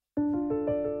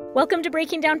Welcome to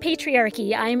Breaking Down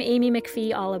Patriarchy. I'm Amy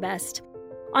McPhee Allebest.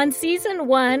 On season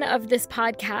 1 of this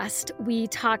podcast, we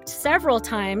talked several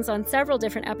times on several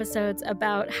different episodes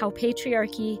about how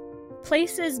patriarchy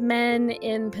places men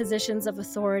in positions of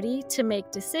authority to make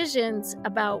decisions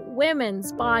about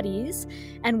women's bodies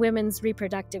and women's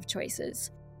reproductive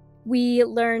choices. We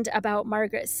learned about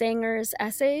Margaret Sanger's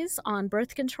essays on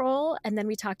birth control, and then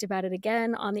we talked about it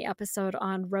again on the episode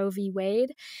on Roe v.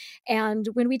 Wade. And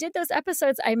when we did those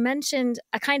episodes, I mentioned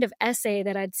a kind of essay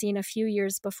that I'd seen a few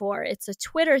years before. It's a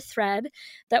Twitter thread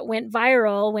that went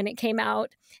viral when it came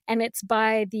out, and it's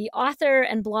by the author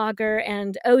and blogger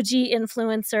and OG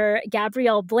influencer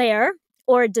Gabrielle Blair,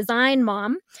 or Design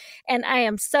Mom. And I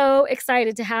am so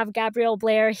excited to have Gabrielle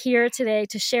Blair here today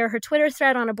to share her Twitter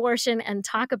thread on abortion and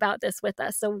talk about this with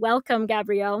us. So welcome,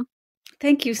 Gabrielle.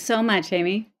 Thank you so much,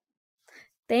 Amy.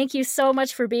 Thank you so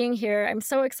much for being here. I'm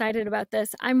so excited about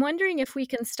this. I'm wondering if we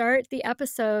can start the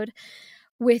episode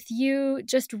with you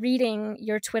just reading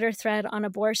your Twitter thread on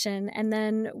abortion. And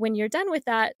then when you're done with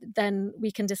that, then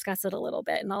we can discuss it a little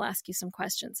bit and I'll ask you some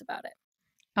questions about it.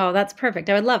 Oh, that's perfect.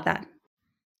 I would love that.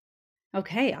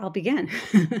 Okay, I'll begin.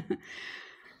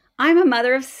 I'm a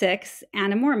mother of 6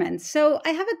 and a Mormon, so I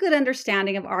have a good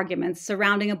understanding of arguments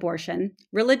surrounding abortion,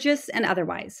 religious and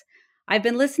otherwise. I've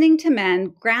been listening to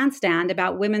men grandstand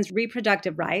about women's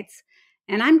reproductive rights,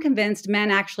 and I'm convinced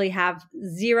men actually have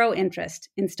zero interest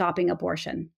in stopping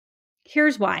abortion.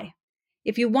 Here's why.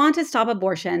 If you want to stop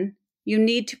abortion, you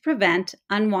need to prevent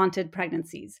unwanted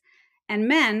pregnancies, and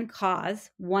men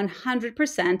cause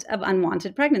 100% of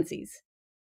unwanted pregnancies.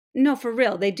 No, for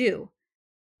real, they do.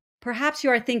 Perhaps you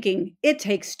are thinking, it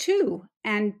takes 2.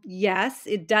 And yes,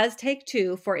 it does take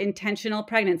 2 for intentional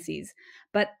pregnancies,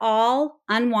 but all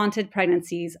unwanted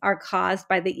pregnancies are caused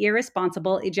by the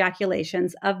irresponsible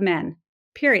ejaculations of men,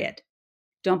 period.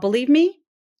 Don't believe me?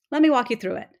 Let me walk you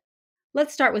through it.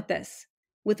 Let's start with this.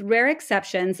 With rare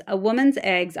exceptions, a woman's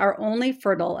eggs are only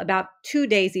fertile about 2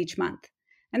 days each month,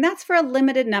 and that's for a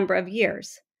limited number of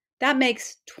years. That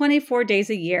makes 24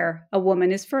 days a year a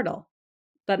woman is fertile.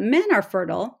 But men are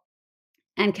fertile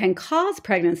and can cause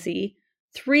pregnancy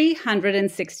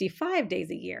 365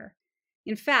 days a year.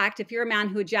 In fact, if you're a man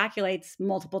who ejaculates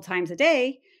multiple times a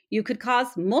day, you could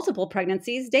cause multiple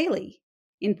pregnancies daily.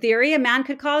 In theory, a man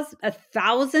could cause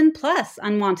 1,000 plus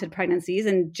unwanted pregnancies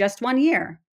in just 1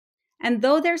 year. And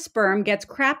though their sperm gets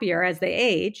crappier as they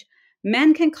age,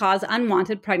 men can cause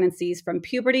unwanted pregnancies from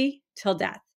puberty till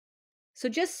death. So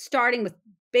just starting with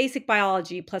basic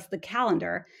biology plus the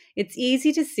calendar, it's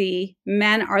easy to see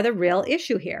men are the real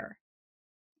issue here.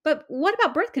 But what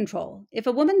about birth control? If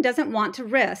a woman doesn't want to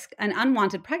risk an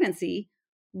unwanted pregnancy,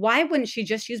 why wouldn't she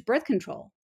just use birth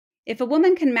control? If a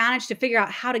woman can manage to figure out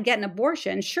how to get an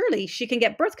abortion, surely she can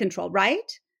get birth control,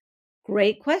 right?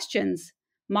 Great questions.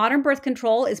 Modern birth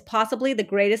control is possibly the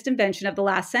greatest invention of the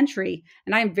last century,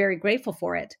 and I am very grateful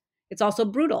for it. It's also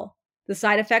brutal. The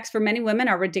side effects for many women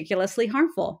are ridiculously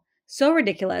harmful. So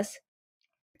ridiculous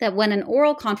that when an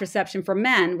oral contraception for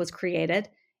men was created,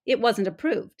 it wasn't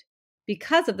approved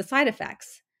because of the side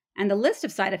effects. And the list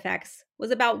of side effects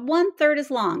was about 1/3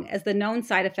 as long as the known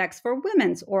side effects for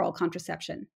women's oral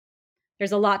contraception.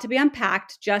 There's a lot to be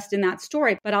unpacked just in that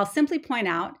story, but I'll simply point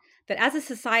out that as a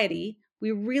society,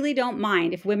 we really don't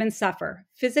mind if women suffer,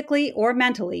 physically or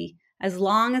mentally, as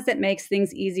long as it makes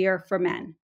things easier for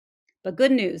men. But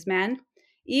good news, men.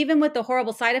 Even with the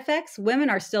horrible side effects, women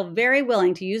are still very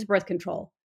willing to use birth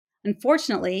control.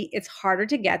 Unfortunately, it's harder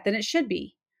to get than it should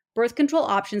be. Birth control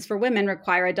options for women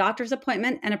require a doctor's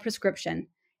appointment and a prescription.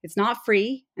 It's not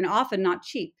free and often not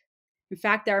cheap. In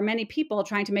fact, there are many people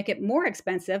trying to make it more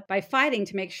expensive by fighting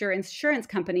to make sure insurance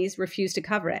companies refuse to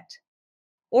cover it.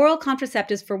 Oral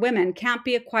contraceptives for women can't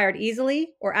be acquired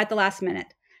easily or at the last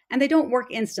minute, and they don't work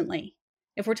instantly.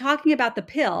 If we're talking about the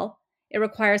pill, it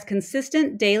requires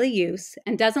consistent daily use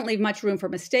and doesn't leave much room for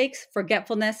mistakes,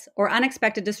 forgetfulness, or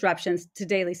unexpected disruptions to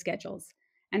daily schedules.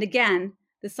 And again,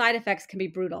 the side effects can be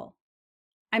brutal.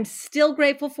 I'm still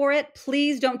grateful for it.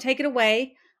 Please don't take it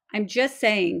away. I'm just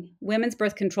saying women's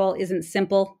birth control isn't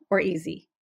simple or easy.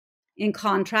 In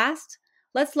contrast,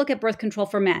 let's look at birth control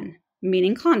for men,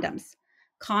 meaning condoms.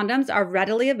 Condoms are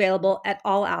readily available at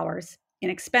all hours,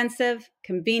 inexpensive,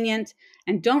 convenient,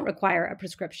 and don't require a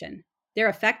prescription. They're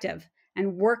effective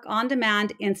and work on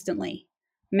demand instantly.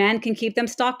 Men can keep them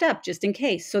stocked up just in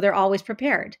case, so they're always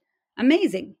prepared.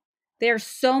 Amazing. They are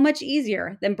so much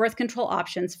easier than birth control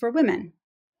options for women.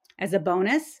 As a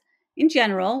bonus, in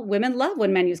general, women love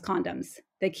when men use condoms.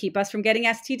 They keep us from getting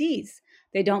STDs.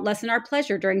 They don't lessen our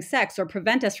pleasure during sex or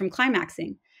prevent us from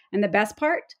climaxing. And the best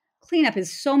part? Cleanup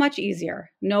is so much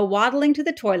easier. No waddling to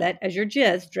the toilet as your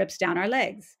jizz drips down our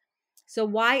legs. So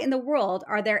why in the world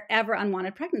are there ever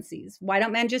unwanted pregnancies? Why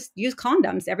don't men just use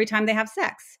condoms every time they have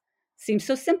sex? Seems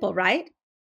so simple, right?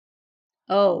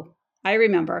 Oh, I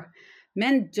remember.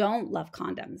 Men don't love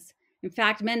condoms. In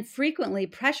fact, men frequently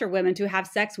pressure women to have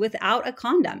sex without a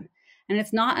condom. And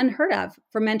it's not unheard of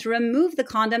for men to remove the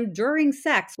condom during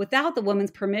sex without the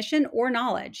woman's permission or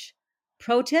knowledge.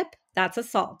 Pro tip, that's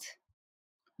assault.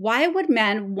 Why would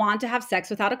men want to have sex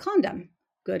without a condom?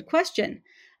 Good question.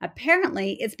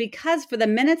 Apparently, it's because for the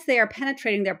minutes they are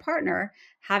penetrating their partner,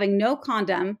 having no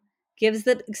condom gives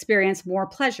the experience more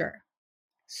pleasure.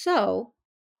 So,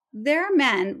 there are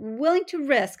men willing to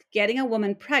risk getting a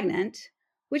woman pregnant,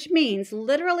 which means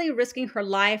literally risking her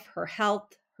life, her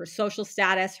health, her social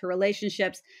status, her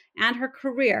relationships, and her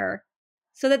career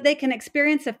so that they can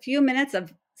experience a few minutes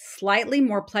of slightly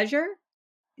more pleasure.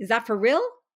 Is that for real?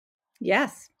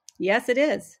 Yes. Yes, it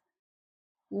is.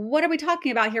 What are we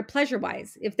talking about here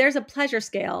pleasure-wise? If there's a pleasure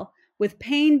scale with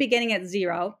pain beginning at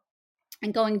 0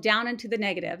 and going down into the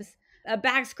negatives, a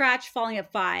back scratch falling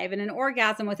at 5, and an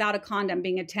orgasm without a condom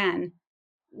being a 10,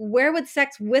 where would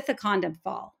sex with a condom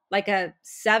fall? Like a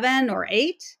 7 or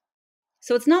 8?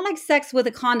 So it's not like sex with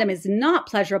a condom is not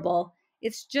pleasurable.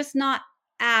 It's just not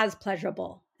as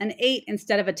pleasurable, an 8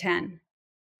 instead of a 10.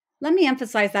 Let me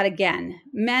emphasize that again.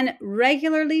 Men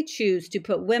regularly choose to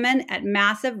put women at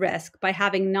massive risk by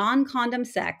having non-condom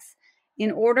sex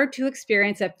in order to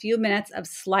experience a few minutes of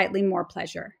slightly more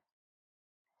pleasure.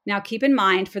 Now, keep in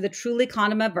mind, for the truly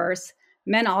condom-averse,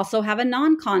 men also have a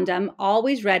non-condom,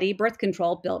 always ready birth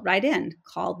control built right in,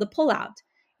 called the pullout.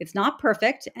 It's not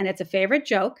perfect, and it's a favorite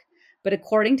joke, but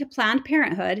according to Planned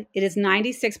Parenthood, it is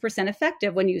 96%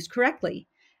 effective when used correctly,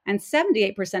 and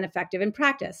 78% effective in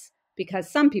practice,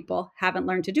 because some people haven't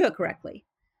learned to do it correctly.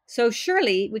 So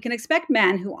surely we can expect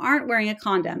men who aren't wearing a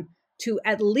condom to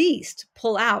at least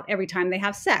pull out every time they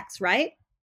have sex, right?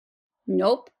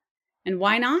 Nope. And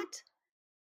why not?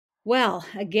 Well,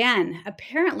 again,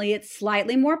 apparently it's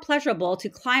slightly more pleasurable to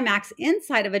climax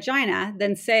inside a vagina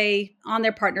than, say, on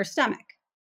their partner's stomach.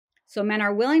 So men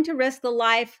are willing to risk the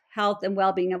life, health, and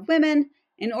well-being of women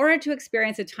in order to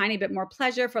experience a tiny bit more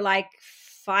pleasure for like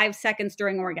 5 seconds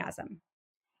during orgasm.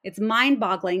 It's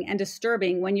mind-boggling and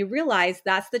disturbing when you realize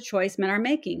that's the choice men are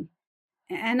making.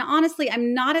 And honestly,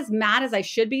 I'm not as mad as I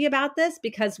should be about this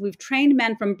because we've trained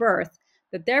men from birth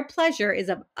that their pleasure is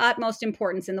of utmost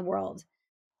importance in the world,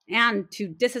 and to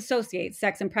disassociate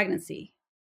sex and pregnancy.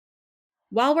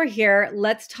 While we're here,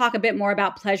 let's talk a bit more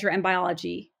about pleasure and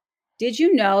biology. Did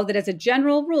you know that as a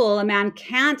general rule, a man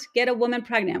can't get a woman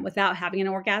pregnant without having an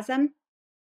orgasm?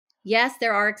 Yes,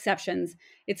 there are exceptions.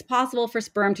 It's possible for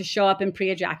sperm to show up in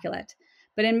pre-ejaculate.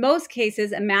 But in most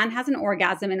cases, a man has an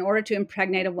orgasm in order to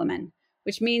impregnate a woman,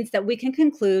 which means that we can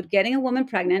conclude getting a woman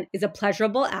pregnant is a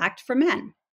pleasurable act for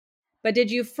men. But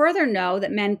did you further know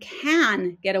that men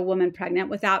can get a woman pregnant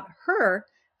without her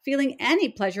feeling any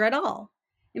pleasure at all?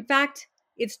 In fact,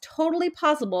 it's totally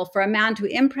possible for a man to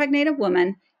impregnate a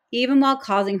woman even while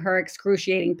causing her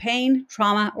excruciating pain,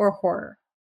 trauma, or horror.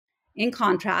 In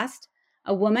contrast,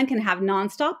 a woman can have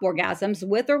nonstop orgasms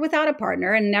with or without a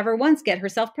partner and never once get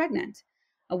herself pregnant.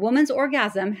 A woman's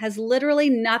orgasm has literally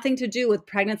nothing to do with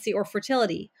pregnancy or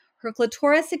fertility. Her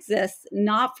clitoris exists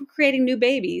not for creating new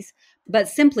babies, but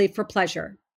simply for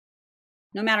pleasure.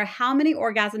 No matter how many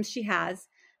orgasms she has,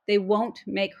 they won't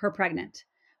make her pregnant.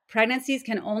 Pregnancies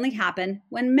can only happen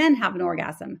when men have an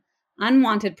orgasm.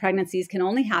 Unwanted pregnancies can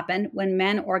only happen when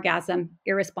men orgasm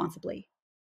irresponsibly.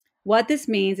 What this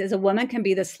means is a woman can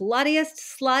be the sluttiest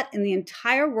slut in the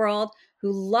entire world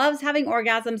who loves having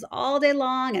orgasms all day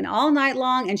long and all night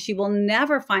long, and she will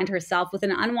never find herself with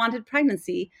an unwanted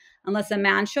pregnancy unless a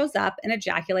man shows up and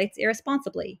ejaculates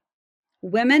irresponsibly.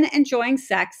 Women enjoying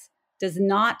sex does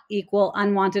not equal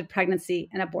unwanted pregnancy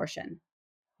and abortion.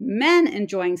 Men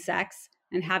enjoying sex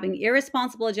and having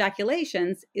irresponsible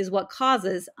ejaculations is what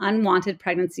causes unwanted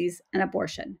pregnancies and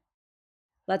abortion.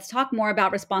 Let's talk more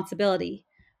about responsibility.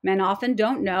 Men often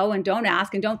don't know and don't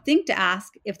ask and don't think to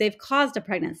ask if they've caused a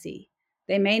pregnancy.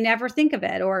 They may never think of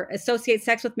it or associate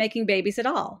sex with making babies at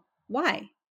all.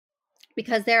 Why?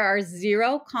 Because there are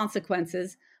 0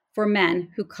 consequences for men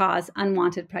who cause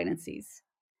unwanted pregnancies.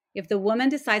 If the woman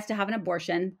decides to have an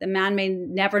abortion, the man may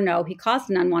never know he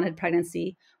caused an unwanted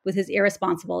pregnancy with his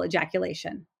irresponsible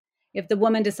ejaculation. If the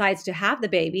woman decides to have the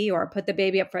baby or put the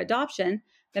baby up for adoption,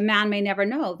 the man may never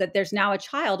know that there's now a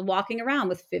child walking around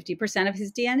with 50% of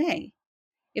his DNA.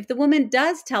 If the woman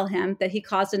does tell him that he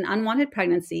caused an unwanted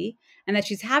pregnancy and that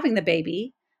she's having the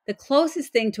baby, the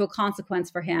closest thing to a consequence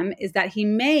for him is that he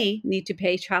may need to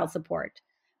pay child support.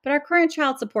 But our current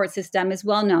child support system is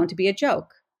well known to be a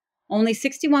joke. Only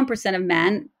 61% of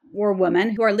men or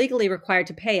women who are legally required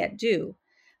to pay it do.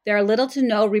 There are little to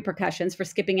no repercussions for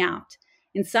skipping out.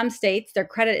 In some states, their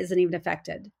credit isn't even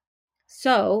affected.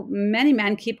 So many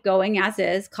men keep going as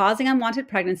is, causing unwanted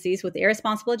pregnancies with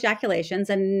irresponsible ejaculations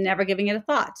and never giving it a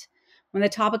thought. When the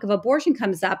topic of abortion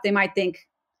comes up, they might think,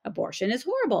 abortion is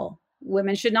horrible.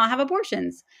 Women should not have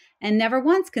abortions, and never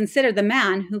once consider the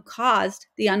man who caused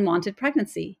the unwanted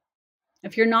pregnancy.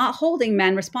 If you're not holding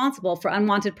men responsible for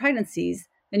unwanted pregnancies,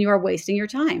 then you are wasting your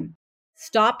time.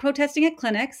 Stop protesting at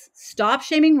clinics, stop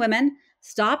shaming women,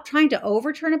 stop trying to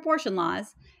overturn abortion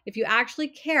laws. If you actually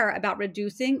care about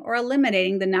reducing or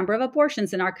eliminating the number of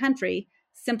abortions in our country,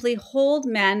 simply hold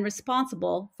men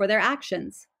responsible for their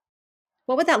actions.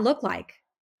 What would that look like?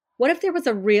 What if there was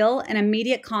a real and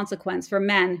immediate consequence for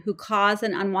men who cause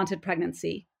an unwanted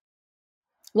pregnancy?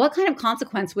 What kind of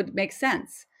consequence would make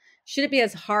sense? Should it be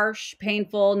as harsh,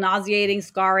 painful, nauseating,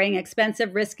 scarring,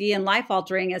 expensive, risky, and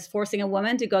life-altering as forcing a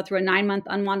woman to go through a 9-month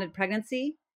unwanted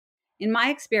pregnancy? In my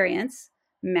experience,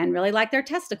 men really like their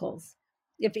testicles.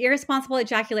 If irresponsible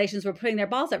ejaculations were putting their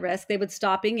balls at risk, they would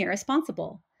stop being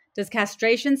irresponsible. Does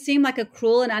castration seem like a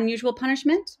cruel and unusual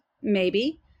punishment?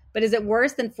 Maybe. But is it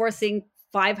worse than forcing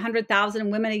 500,000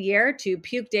 women a year to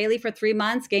puke daily for 3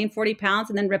 months, gain 40 pounds,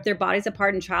 and then rip their bodies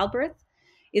apart in childbirth?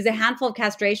 Is a handful of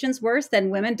castrations worse than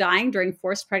women dying during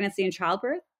forced pregnancy and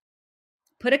childbirth?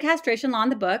 Put a castration law in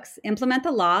the books, implement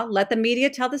the law, let the media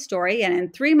tell the story, and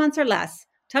in 3 months or less,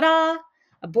 ta-da,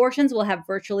 abortions will have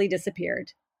virtually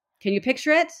disappeared. Can you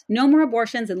picture it? No more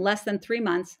abortions in less than 3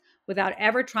 months without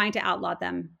ever trying to outlaw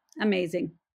them.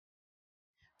 Amazing.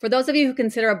 For those of you who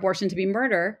consider abortion to be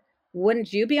murder,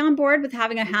 wouldn't you be on board with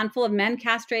having a handful of men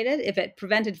castrated if it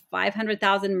prevented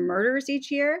 500,000 murders each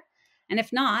year? And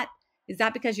if not, is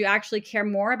that because you actually care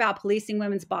more about policing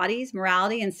women's bodies,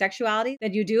 morality, and sexuality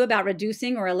than you do about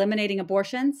reducing or eliminating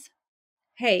abortions?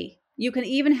 Hey, you can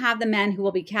even have the men who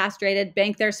will be castrated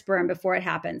bank their sperm before it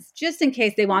happens, just in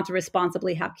case they want to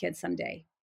responsibly have kids someday.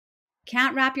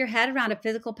 Can't wrap your head around a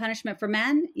physical punishment for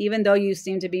men, even though you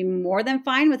seem to be more than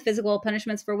fine with physical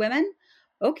punishments for women?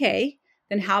 Okay,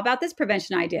 then how about this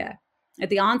prevention idea? At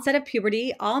the onset of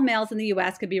puberty, all males in the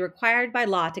US could be required by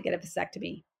law to get a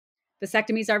vasectomy.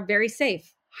 Vasectomies are very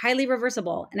safe, highly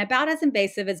reversible, and about as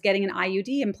invasive as getting an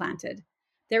IUD implanted.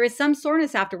 There is some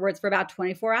soreness afterwards for about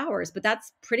 24 hours, but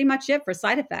that's pretty much it for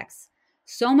side effects.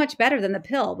 So much better than the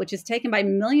pill, which is taken by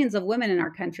millions of women in our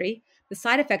country, the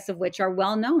side effects of which are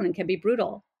well known and can be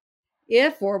brutal.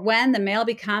 If or when the male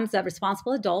becomes a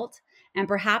responsible adult and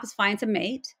perhaps finds a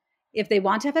mate, if they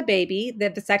want to have a baby, the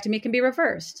vasectomy can be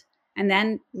reversed and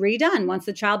then redone once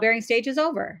the childbearing stage is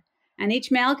over. And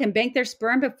each male can bank their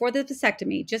sperm before the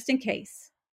vasectomy, just in case.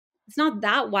 It's not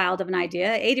that wild of an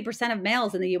idea. 80% of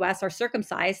males in the US are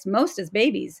circumcised, most as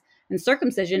babies, and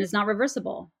circumcision is not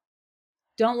reversible.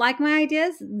 Don't like my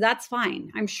ideas? That's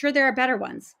fine. I'm sure there are better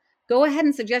ones. Go ahead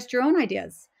and suggest your own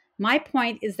ideas. My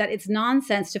point is that it's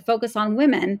nonsense to focus on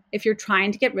women if you're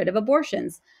trying to get rid of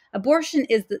abortions. Abortion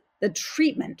is the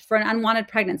treatment for an unwanted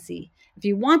pregnancy. If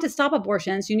you want to stop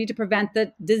abortions, you need to prevent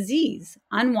the disease,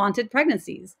 unwanted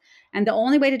pregnancies. And the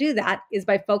only way to do that is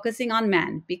by focusing on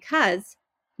men, because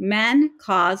men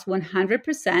cause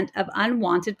 100% of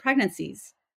unwanted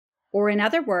pregnancies. Or in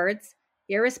other words,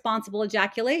 irresponsible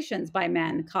ejaculations by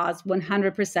men cause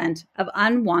 100% of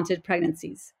unwanted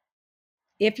pregnancies.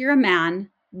 If you're a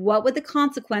man, what would the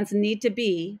consequence need to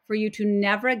be for you to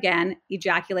never again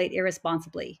ejaculate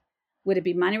irresponsibly? Would it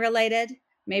be money related?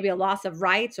 Maybe a loss of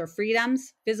rights or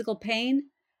freedoms, physical pain?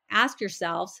 Ask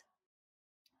yourselves,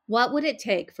 what would it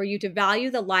take for you to value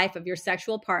the life of your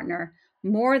sexual partner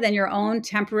more than your own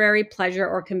temporary pleasure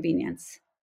or convenience?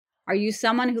 Are you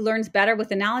someone who learns better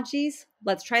with analogies?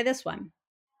 Let's try this one.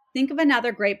 Think of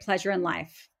another great pleasure in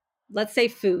life. Let's say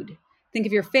food. Think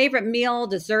of your favorite meal,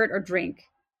 dessert, or drink.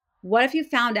 What if you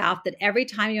found out that every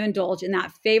time you indulge in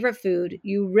that favorite food,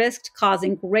 you risked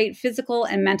causing great physical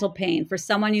and mental pain for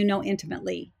someone you know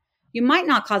intimately? You might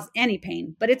not cause any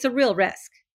pain, but it's a real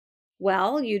risk.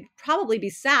 Well, you'd probably be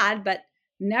sad, but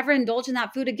never indulge in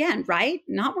that food again, right?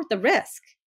 Not worth the risk.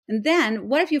 And then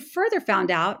what if you further found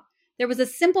out there was a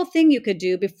simple thing you could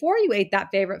do before you ate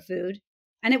that favorite food,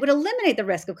 and it would eliminate the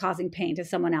risk of causing pain to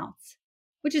someone else,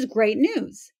 which is great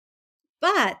news.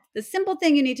 But the simple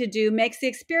thing you need to do makes the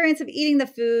experience of eating the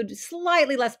food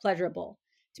slightly less pleasurable.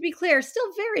 To be clear,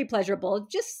 still very pleasurable,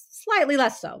 just slightly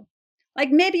less so.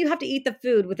 Like maybe you have to eat the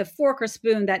food with a fork or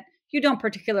spoon that you don't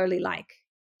particularly like.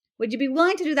 Would you be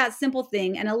willing to do that simple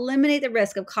thing and eliminate the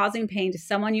risk of causing pain to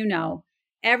someone you know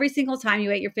every single time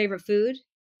you ate your favorite food?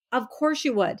 Of course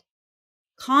you would.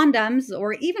 Condoms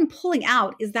or even pulling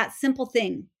out is that simple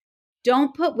thing.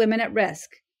 Don't put women at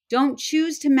risk. Don't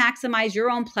choose to maximize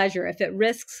your own pleasure if it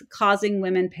risks causing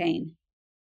women pain.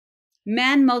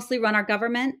 Men mostly run our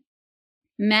government.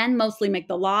 Men mostly make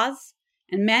the laws.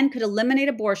 And men could eliminate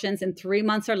abortions in 3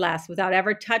 months or less without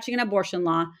ever touching an abortion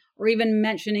law or even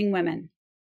mentioning women.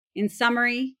 In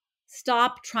summary,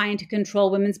 stop trying to control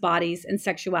women's bodies and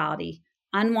sexuality.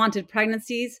 Unwanted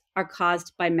pregnancies are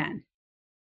caused by men.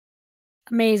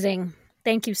 Amazing.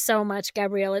 Thank you so much,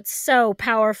 Gabrielle. It's so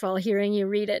powerful hearing you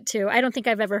read it too. I don't think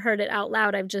I've ever heard it out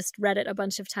loud. I've just read it a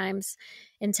bunch of times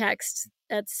in text.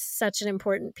 That's such an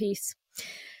important piece.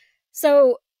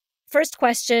 So, first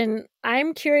question,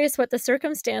 I'm curious what the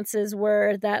circumstances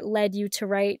were that led you to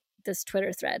write this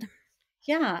Twitter thread.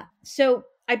 Yeah. So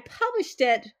I published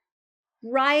it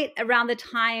right around the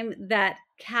time that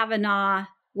Kavanaugh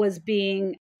was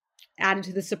being added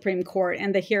to the Supreme Court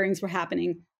and the hearings were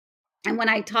happening. And when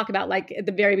I talk about, like, at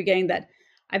the very beginning that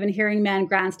I've been hearing men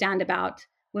grandstand about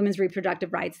women's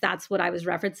reproductive rights, that's what I was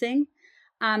referencing.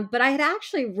 But I had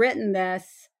actually written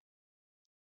this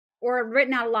or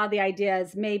written out a lot of the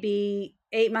ideas maybe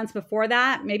 8 months before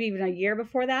that, maybe even a year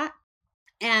before that,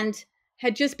 and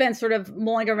had just been sort of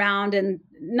mulling around and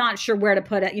not sure where to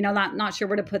put it, not sure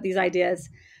where to put these ideas.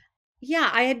 Yeah,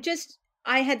 I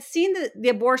had seen the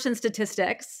abortion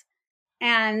statistics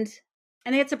and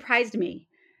they had surprised me.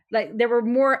 Like there were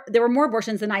more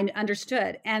abortions than I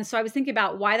understood. And so I was thinking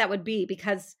about why that would be,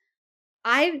 because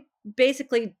I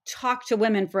basically talk to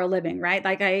women for a living, right?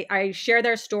 Like I share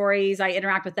their stories, I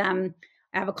interact with them.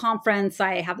 I have a conference,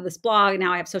 I have this blog,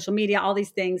 now I have social media, all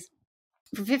these things.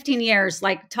 For 15 years,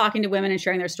 like talking to women and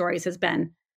sharing their stories has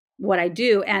been what I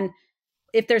do. And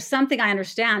if there's something I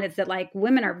understand, it's that like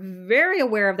women are very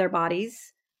aware of their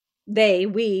bodies.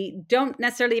 We don't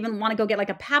necessarily even want to go get like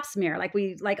a pap smear. Like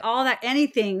we like all that,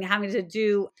 anything having to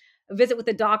do a visit with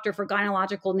the doctor for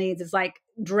gynecological needs is like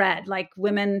dread. Like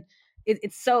women,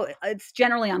 it's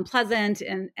generally unpleasant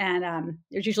and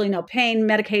there's usually no pain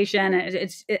medication.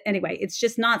 Anyway, it's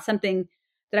just not something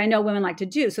that I know women like to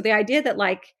do. So the idea that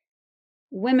like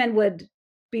women would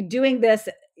be doing this,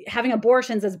 having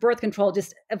abortions as birth control,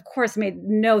 just of course made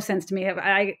no sense to me.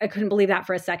 I couldn't believe that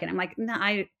for a second. I'm like,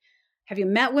 no, have you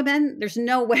met women? There's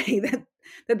no way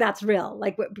that's real.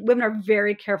 Like women are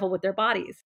very careful with their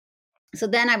bodies. So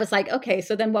then I was like, okay,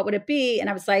 so then what would it be? And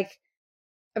I was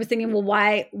thinking, well,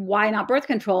 why not birth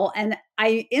control? And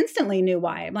I instantly knew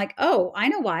why. I'm like, oh, I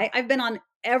know why. I've been on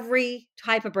every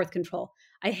type of birth control.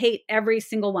 I hate every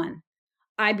single one.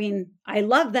 I mean, I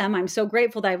love them. I'm so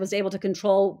grateful that I was able to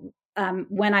control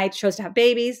when I chose to have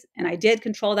babies. And I did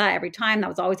control that every time. That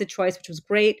was always a choice, which was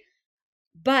great.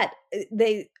 But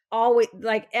they always,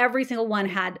 like every single one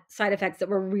had side effects that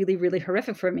were really, really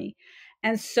horrific for me.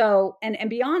 And so, and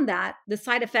beyond that, the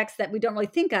side effects that we don't really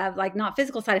think of, like not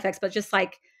physical side effects, but just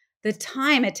like the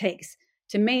time it takes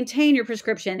to maintain your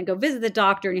prescription and go visit the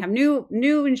doctor and you have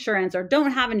new insurance or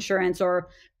don't have insurance or,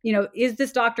 is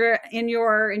this doctor in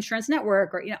your insurance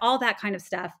network or, all that kind of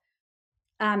stuff.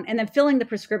 And then filling the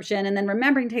prescription and then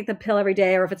remembering to take the pill every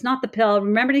day. Or if it's not the pill,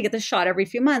 remembering to get the shot every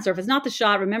few months. Or if it's not the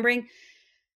shot, remembering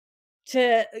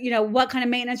to, what kind of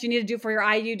maintenance you need to do for your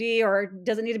IUD, or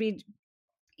does it need to be,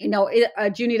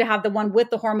 do you need to have the one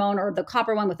with the hormone or the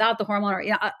copper one without the hormone or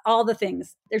all the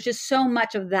things. There's just so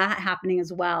much of that happening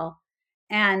as well.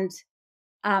 And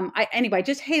I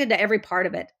just hated every part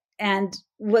of it. And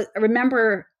I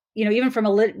remember, even from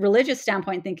a religious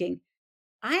standpoint, thinking,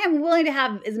 I am willing to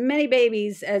have as many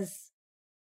babies as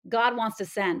God wants to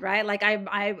send, right? Like I'm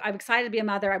excited to be a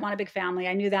mother. I want a big family.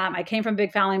 I knew that. I came from a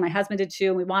big family. My husband did too.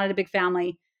 And we wanted a big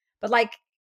family. But like,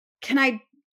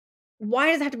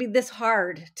 why does it have to be this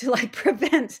hard to like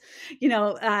prevent,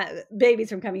 babies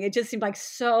from coming? It just seemed like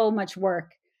so much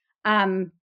work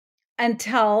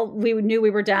until we knew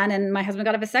we were done and my husband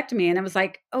got a vasectomy. And I was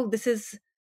like, oh, this is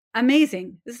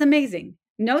amazing. This is amazing.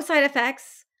 No side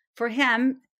effects for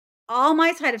him. All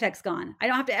my side effects gone. I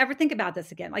don't have to ever think about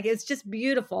this again. Like it's just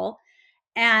beautiful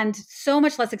and so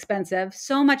much less expensive,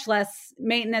 so much less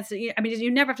maintenance. I mean,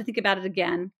 you never have to think about it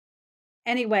again.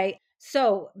 Anyway,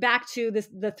 so back to this,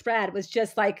 the thread was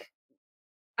just like,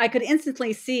 I could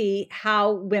instantly see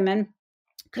how women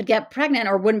could get pregnant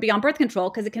or wouldn't be on birth control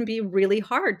because it can be really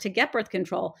hard to get birth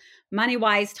control,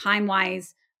 money-wise,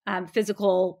 time-wise,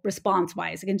 physical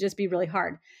response-wise. It can just be really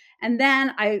hard. And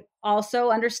then I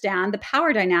also understand the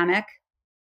power dynamic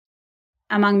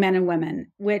among men and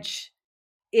women, which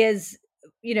is,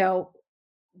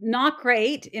 not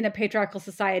great in a patriarchal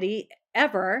society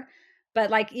ever, but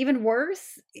like even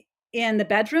worse in the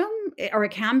bedroom, or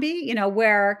it can be,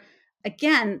 where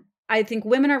again, I think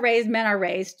women are raised, men are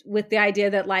raised with the idea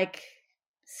that like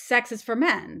sex is for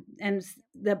men and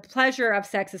the pleasure of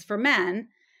sex is for men.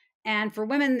 And for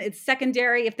women, it's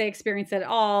secondary if they experience it at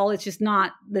all. It's just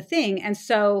not the thing. And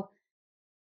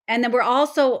then we're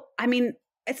also, I mean,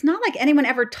 it's not like anyone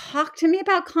ever talked to me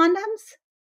about condoms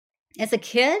as a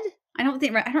kid. I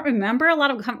don't remember a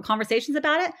lot of conversations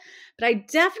about it, but I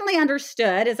definitely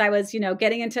understood as I was,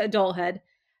 getting into adulthood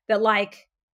that like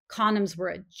condoms were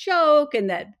a joke and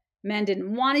that men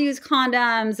didn't want to use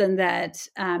condoms and that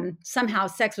somehow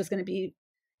sex was going to be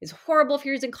is horrible if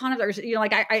you're using condoms, or,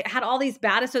 like I had all these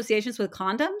bad associations with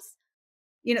condoms,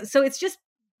 so it's just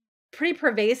pretty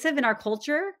pervasive in our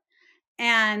culture.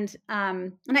 And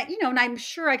and I'm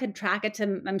sure I could track it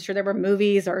to, I'm sure there were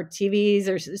movies or TVs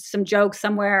or some jokes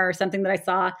somewhere or something that I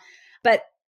saw. But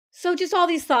so just all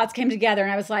these thoughts came together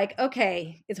and I was like,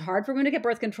 okay, it's hard for women to get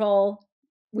birth control.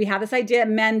 We have this idea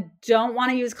men don't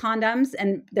want to use condoms.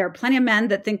 And there are plenty of men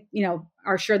that think,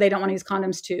 are sure they don't want to use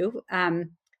condoms too.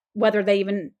 Whether they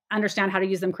even understand how to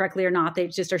use them correctly or not, they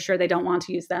just are sure they don't want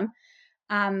to use them.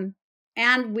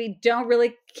 And we don't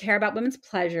really care about women's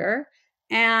pleasure.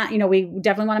 And, we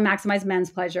definitely want to maximize men's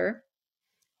pleasure.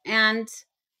 And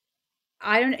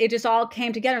it just all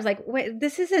came together. I was like, wait,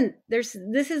 this is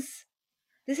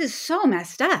so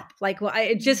messed up. Like, well,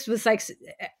 it just was like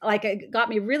it got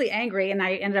me really angry. And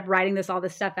I ended up writing all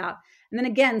this stuff out. And then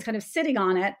again, kind of sitting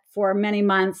on it for many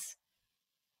months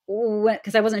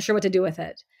because I wasn't sure what to do with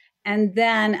it. And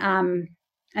then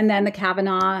the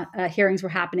Kavanaugh hearings were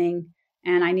happening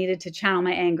and I needed to channel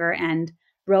my anger and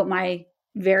wrote my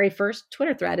very first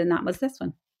Twitter thread. And that was this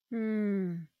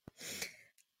one.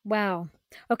 Wow.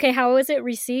 Okay. How was it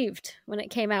received when it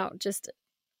came out? Just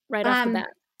right off the bat.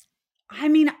 I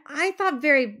mean, I thought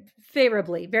very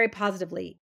favorably, very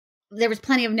positively. There was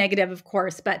plenty of negative, of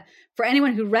course, but for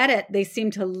anyone who read it, they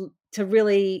seemed to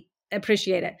really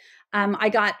appreciate it. I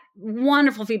got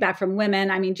wonderful feedback from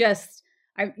women. I mean,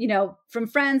 from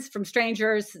friends, from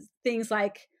strangers, things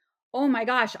like, oh my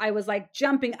gosh, I was like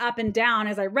jumping up and down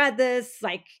as I read this,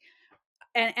 like,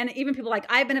 and even people like,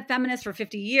 I've been a feminist for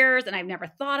 50 years and I've never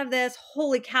thought of this.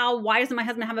 Holy cow. Why doesn't my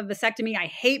husband have a vasectomy? I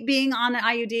hate being on an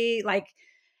IUD. Like,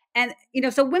 and,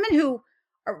 so women who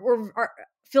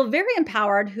feel very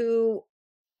empowered, who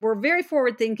were very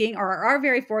forward thinking or are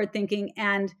very forward thinking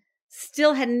and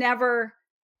still had never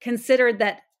considered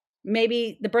that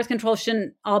maybe the birth control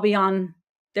shouldn't all be on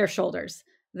their shoulders,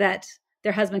 that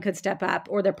their husband could step up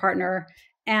or their partner,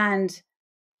 and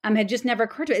had just never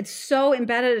occurred to it. It's so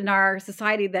embedded in our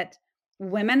society that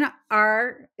women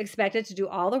are expected to do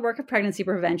all the work of pregnancy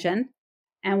prevention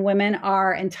and women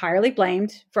are entirely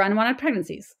blamed for unwanted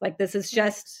pregnancies. Like this is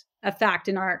just a fact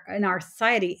in our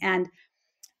society. And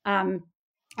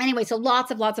anyway, so lots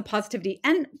of positivity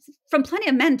and from plenty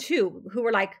of men too, who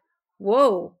were like,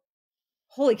 whoa,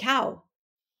 holy cow.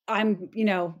 I'm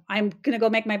going to go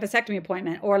make my vasectomy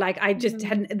appointment, or like, I just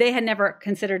they had never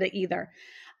considered it either.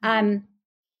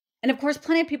 And of course,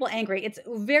 plenty of people angry. It's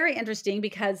very interesting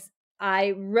because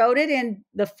I wrote it in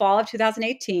the fall of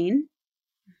 2018.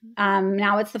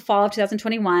 Now it's the fall of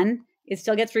 2021. It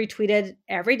still gets retweeted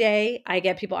every day. I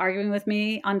get people arguing with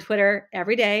me on Twitter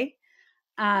every day.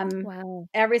 Wow.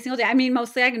 Every single day. I mean,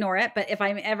 mostly I ignore it, but if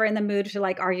I'm ever in the mood to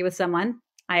like argue with someone,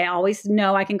 I always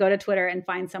know I can go to Twitter and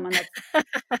find someone that's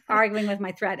arguing with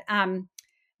my thread.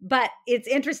 But it's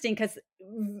interesting because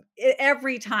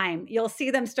every time you'll see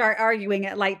them start arguing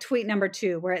at like tweet number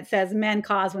 2, where it says men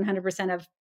cause 100% of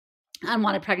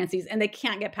unwanted pregnancies, and they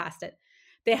can't get past it.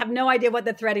 They have no idea what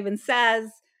the thread even says.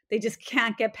 They just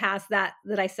can't get past that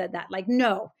I said that. Like,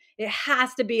 no, it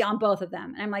has to be on both of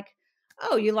them. And I'm like,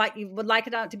 oh, you would like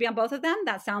it to be on both of them?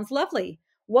 That sounds lovely.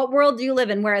 What world do you live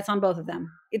in where it's on both of them?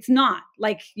 It's not.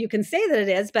 Like, you can say that it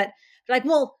is, but like,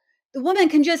 well, the woman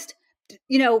can just,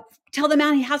 tell the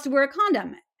man he has to wear a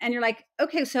condom. And you're like,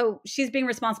 okay, so she's being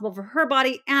responsible for her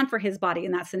body and for his body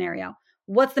in that scenario.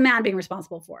 What's the man being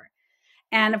responsible for?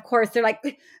 And of course they're like,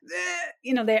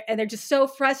 they're just so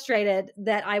frustrated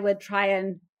that I would try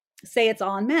and say it's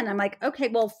all on men. I'm like, okay,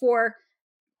 well, for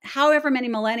however many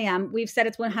millennium, we've said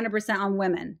it's 100% on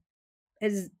women.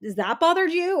 Is that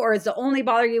bothered you, or is it only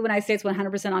bother you when I say it's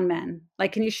 100% on men?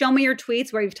 Like, can you show me your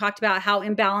tweets where you've talked about how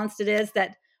imbalanced it is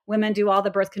that women do all the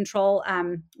birth control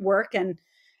work and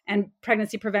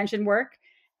pregnancy prevention work?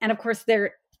 And of course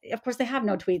they have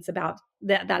no tweets about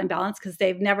that imbalance because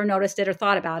they've never noticed it or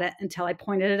thought about it until I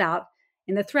pointed it out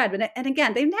in the thread. And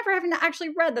again, they've never even actually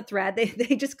read the thread.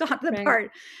 They just got the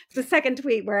part, the second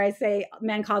tweet where I say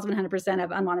men cause 100% of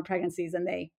unwanted pregnancies, and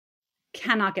they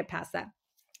cannot get past that.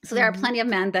 So there are plenty of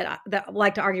men that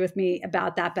like to argue with me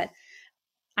about that. But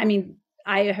I mean,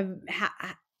 I have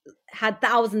had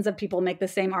thousands of people make the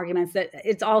same arguments. That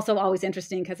it's also always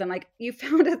interesting because I'm like, you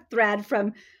found a thread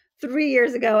from 3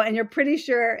 years ago, and you're pretty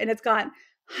sure, and it's got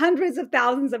hundreds of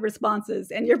thousands of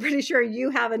responses, and you're pretty sure you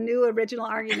have a new original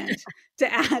argument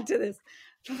to add to this.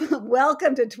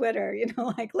 Welcome to Twitter,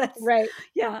 like let's, Right.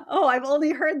 yeah. Oh, I've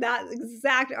only heard that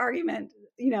exact argument,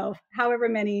 however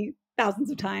many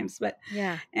thousands of times. But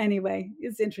yeah, anyway,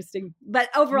 it's interesting. But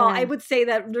overall, Yeah. I would say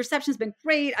that the reception's been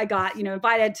great. I got,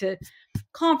 invited to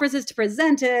conferences to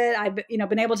present it. I've,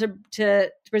 been able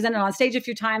to present it on stage a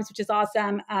few times, which is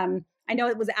awesome. I know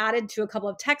it was added to a couple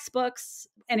of textbooks.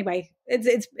 Anyway,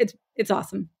 it's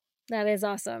awesome. That is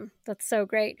awesome. That's so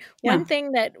great. Yeah. One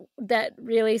thing that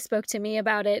really spoke to me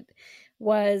about it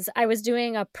was I was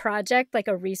doing a project, like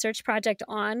a research project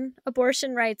on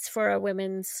abortion rights for a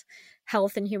women's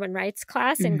health and human rights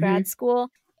class in grad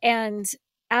school. And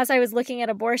as I was looking at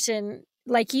abortion,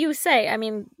 like you say, I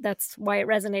mean, that's why it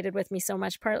resonated with me so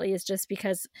much, partly is just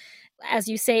because, as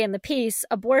you say in the piece,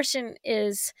 abortion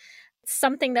is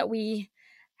something that we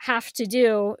have to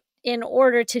do in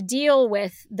order to deal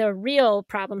with the real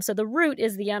problem. So the root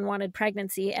is the unwanted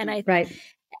pregnancy. And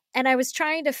I was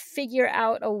trying to figure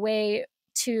out a way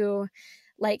to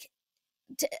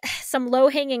some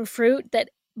low-hanging fruit that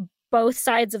both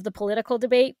sides of the political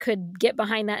debate could get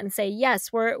behind that and say, yes,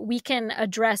 we can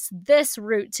address this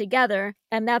root together.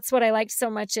 And that's what I liked so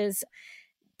much is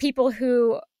people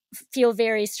who feel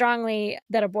very strongly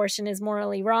that abortion is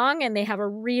morally wrong and they have a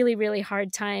really, really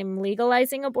hard time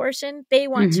legalizing abortion. They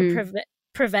want to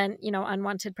prevent,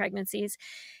 unwanted pregnancies.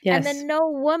 Yes. And then no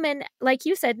woman, like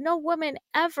you said, no woman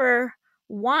ever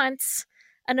wants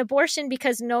an abortion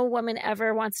because no woman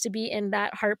ever wants to be in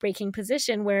that heartbreaking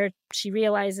position where she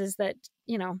realizes that,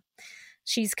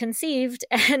 she's conceived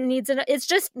and needs it's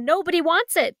just nobody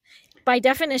wants it. By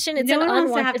definition, it's an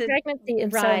unwanted pregnancy.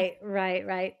 And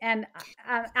right. And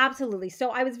absolutely.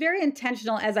 So I was very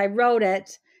intentional as I wrote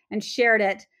it and shared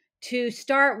it to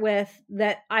start with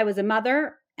that I was a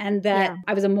mother and that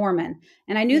I was a Mormon.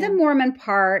 And I knew the Mormon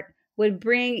part would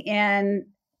bring in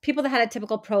people that had a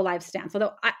typical pro-life stance.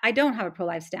 Although I don't have a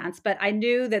pro-life stance, but I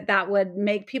knew that would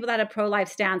make people that had a pro-life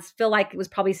stance feel like it was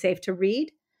probably safe to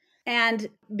read. And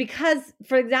because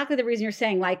for exactly the reason you're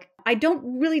saying, like, I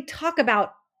don't really talk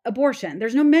about abortion.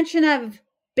 There's no mention of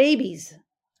babies,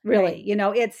 really.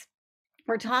 Right.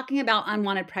 We're talking about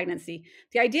unwanted pregnancy.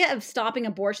 The idea of stopping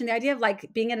abortion, the idea of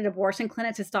like being at an abortion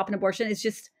clinic to stop an abortion is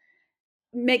just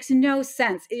makes no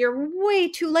sense. You're way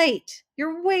too late.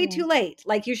 You're way too late.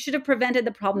 Like you should have prevented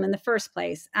the problem in the first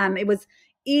place. It was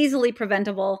easily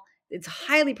preventable. It's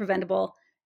highly preventable.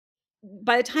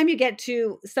 By the time you get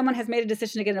to someone has made a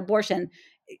decision to get an abortion,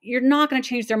 you're not going to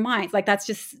change their minds. Like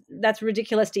that's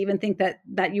ridiculous to even think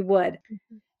that you would.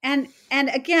 And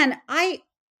again, I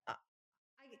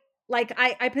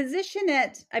position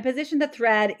the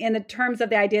thread in the terms of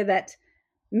the idea that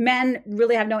men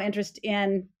really have no interest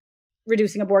in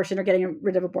reducing abortion or getting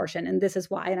rid of abortion. And this is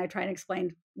why. And I try and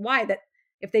explain why, that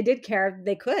if they did care,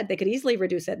 they could easily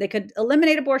reduce it. They could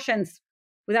eliminate abortions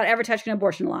without ever touching an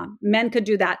abortion law. Men could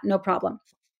do that, no problem.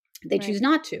 They choose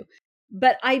not to.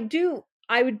 But I do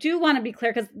want to be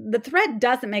clear, because the thread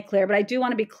doesn't make clear, but I do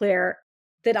want to be clear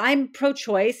that I'm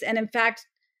pro-choice. And in fact,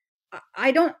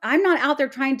 I'm not out there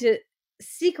trying to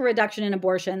seek a reduction in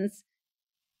abortions,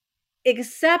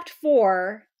 except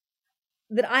for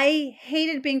that I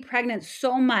hated being pregnant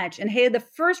so much and hated the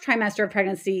first trimester of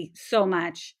pregnancy so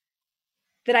much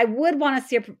that I would want to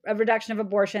see a reduction of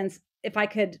abortions if I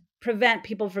could prevent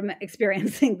people from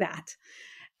experiencing that.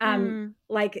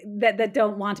 Like that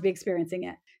don't want to be experiencing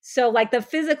it. So like the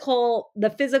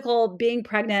physical being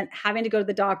pregnant, having to go to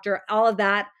the doctor, all of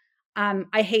that.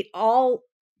 I hate all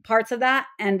parts of that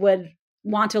and would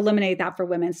want to eliminate that for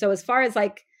women. So as far as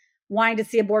like wanting to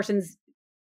see abortions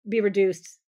be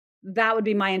reduced, that would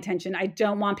be my intention. I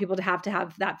don't want people to have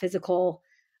that physical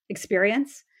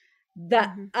experience.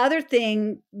 The other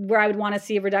thing where I would want to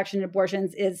see a reduction in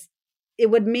abortions is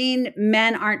it would mean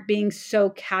men aren't being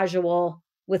so casual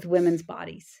with women's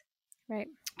bodies. Right.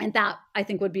 And that I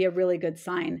think would be a really good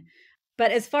sign.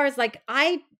 But as far as like,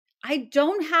 I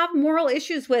don't have moral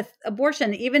issues with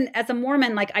abortion. Even as a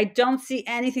Mormon, like I don't see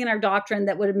anything in our doctrine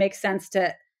that would make sense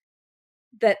to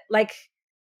that. Like,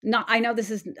 not. I know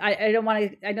this is. I don't want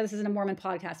to. I know this isn't a Mormon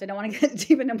podcast. I don't want to get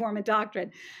deep into Mormon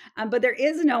doctrine, but there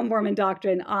is no Mormon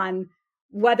doctrine on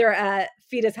whether a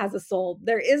fetus has a soul.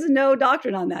 There is no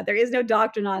doctrine on that. There is no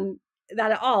doctrine on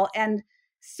that at all. And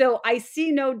so I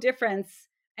see no difference.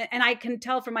 And I can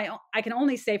tell from I can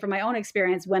only say from my own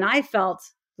experience when I felt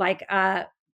like I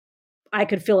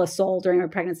could feel a soul during my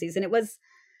pregnancies. And it was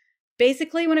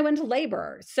basically when I went to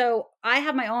labor. So I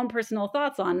have my own personal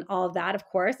thoughts on all of that, of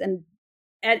course. And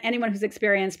anyone who's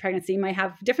experienced pregnancy might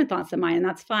have different thoughts than mine, and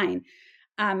that's fine.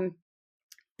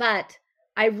 But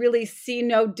I really see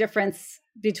no difference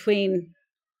between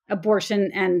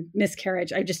abortion and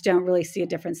miscarriage. I just don't really see a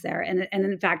difference there. And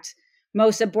in fact,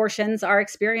 most abortions are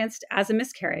experienced as a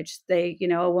miscarriage. A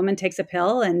woman takes a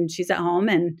pill and she's at home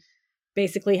and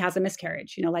basically has a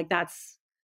miscarriage. Like that's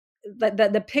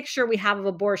the picture we have of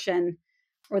abortion,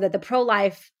 or that the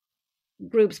pro-life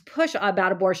groups push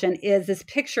about abortion, is this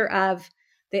picture of,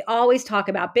 they always talk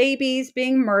about babies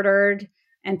being murdered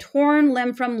and torn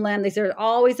limb from limb. These are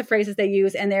always the phrases they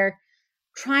use. And they're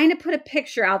trying to put a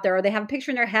picture out there, or they have a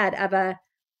picture in their head of a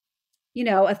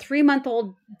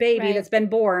 3-month-old baby, right, that's been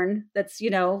born, that's,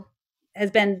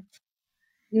 has been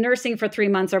nursing for 3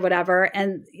 months or whatever,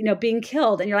 and, being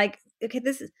killed. And you're like, okay,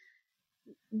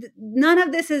 none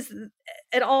of this is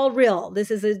at all real.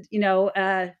 This is it's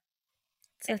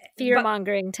a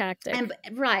fear-mongering tactic.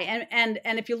 Right. And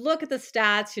if you look at the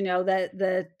stats,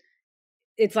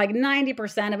 it's like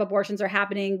 90% of abortions are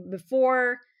happening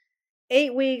before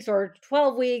 8 weeks or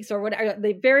 12 weeks or whatever,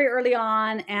 very early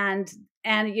on. And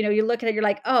you look at it, you're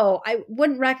like, oh, I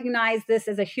wouldn't recognize this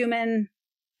as a human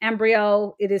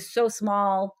embryo. It is so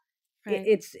small.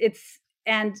 Right.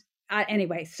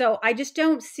 Anyway, so I just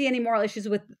don't see any moral issues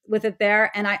with it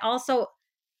there. And I also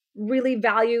really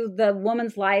value the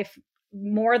woman's life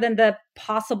more than the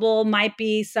possible, might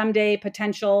be someday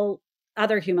potential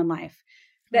other human life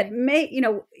that may,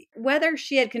 whether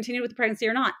she had continued with the pregnancy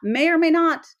or not, may or may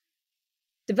not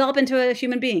develop into a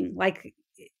human being. Like,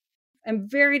 I'm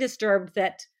very disturbed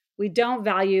that we don't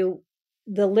value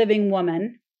the living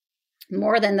woman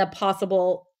more than the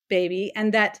possible baby,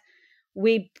 and that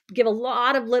we give a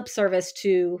lot of lip service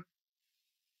to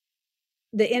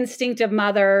the instinct of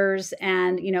mothers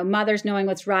and, mothers knowing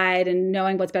what's right and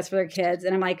knowing what's best for their kids.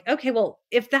 And I'm like, okay, well,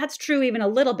 if that's true even a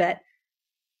little bit,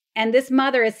 and this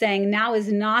mother is saying now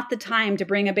is not the time to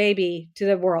bring a baby to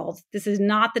the world, this is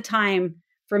not the time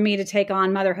for me to take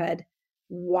on motherhood,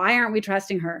 why aren't we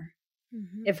trusting her?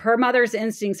 Mm-hmm. If her mother's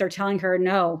instincts are telling her,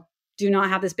 no, do not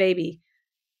have this baby,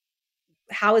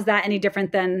 how is that any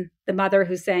different than the mother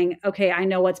who's saying, okay, I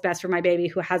know what's best for my baby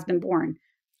who has been born?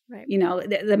 Right.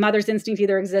 The mother's instinct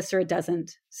either exists or it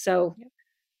doesn't. So yep.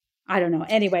 I don't know.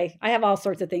 Anyway, I have all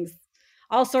sorts of things,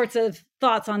 all sorts of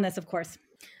thoughts on this, of course.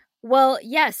 Well,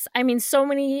 yes. I mean, so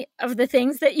many of the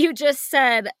things that you just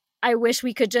said, I wish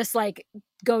we could just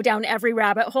go down every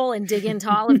rabbit hole and dig into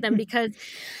all of them, because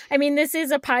I mean, this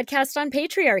is a podcast on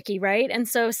patriarchy, right? And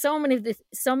so many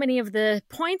of the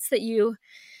points that you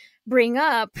bring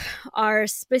up are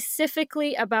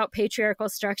specifically about patriarchal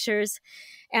structures,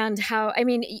 and how, I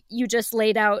mean, you just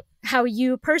laid out how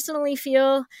you personally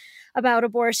feel about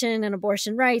abortion and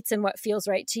abortion rights and what feels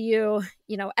right to you,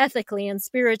 ethically and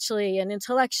spiritually and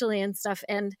intellectually and stuff.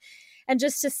 And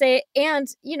just to say, and,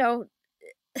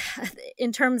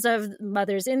 in terms of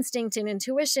mother's instinct and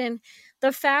intuition,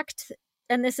 the fact,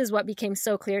 and this is what became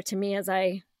so clear to me as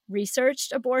I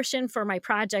researched abortion for my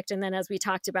project, and then as we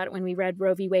talked about it when we read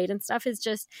Roe v. Wade and stuff, is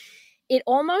just, it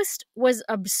almost was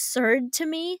absurd to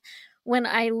me when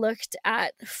I looked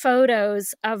at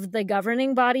photos of the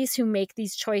governing bodies who make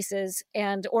these choices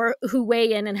or who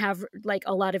weigh in and have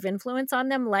a lot of influence on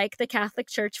them, like the Catholic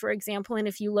Church, for example. And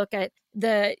if you look at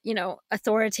the,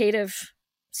 authoritative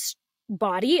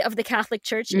body of the Catholic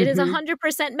Church, mm-hmm. It is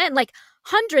 100% men,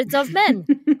 hundreds of men,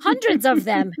 hundreds of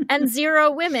them, and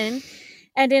 0 women.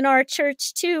 And in our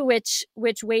church too, which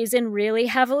weighs in really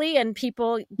heavily, and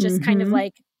people just mm-hmm. kind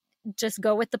of just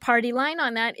go with the party line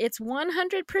on that, it's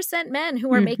 100% men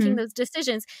who are mm-hmm. making those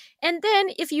decisions. And then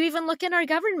if you even look in our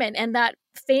government, and that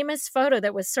famous photo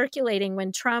that was circulating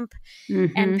when Trump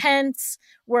mm-hmm. and Pence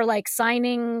were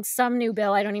signing some new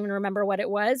bill, I don't even remember what it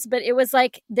was, but it was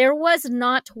there was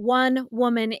not one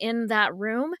woman in that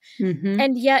room. Mm-hmm.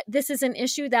 And yet this is an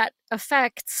issue that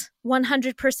affects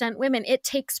 100% women. It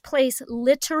takes place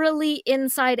literally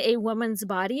inside a woman's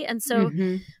body. And so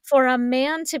mm-hmm. for a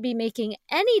man to be making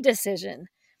any decision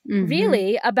mm-hmm.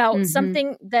 really about mm-hmm.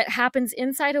 something that happens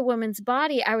inside a woman's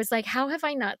body, I was like, how have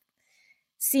I not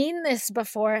seen this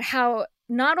before? How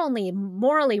not only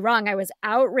morally wrong, I was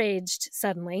outraged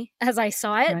suddenly as I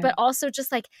saw it, right. but also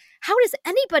just how does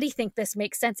anybody think this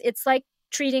makes sense? It's like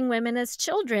treating women as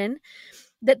children,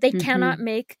 that they mm-hmm. cannot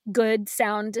make good,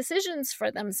 sound decisions for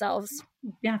themselves.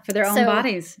 Yeah, for their own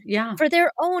bodies. Yeah. For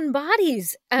their own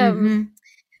bodies. Mm-hmm.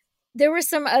 There were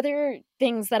some other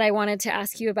things that I wanted to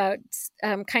ask you about,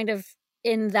 kind of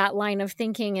in that line of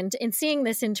thinking, and in seeing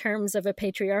this in terms of a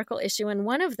patriarchal issue. And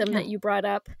one of them that you brought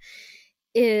up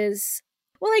is,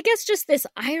 well, I guess just this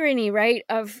irony, right,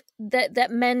 of that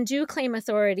men do claim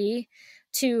authority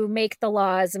to make the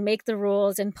laws and make the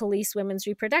rules and police women's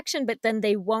reproduction, but then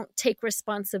they won't take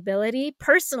responsibility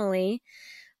personally,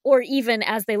 or even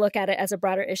as they look at it as a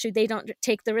broader issue, they don't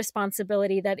take the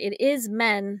responsibility that it is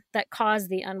men that cause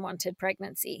the unwanted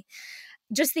pregnancy.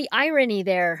 Just the irony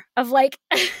there of like,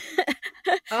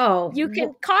 you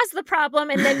can cause the problem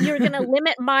and then you're going to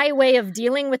limit my way of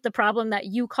dealing with the problem that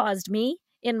you caused me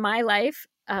in my life.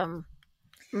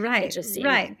 Right.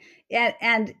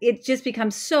 And it just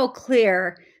becomes so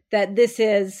clear that this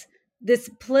is this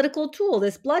political tool,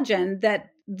 this bludgeon,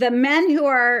 that the men who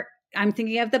are, I'm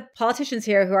thinking of the politicians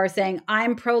here who are saying,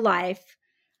 I'm pro-life,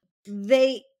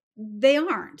 they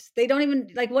aren't. They don't even,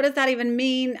 like, what does that even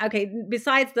mean? Okay,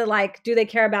 besides the, like, do they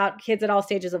care about kids at all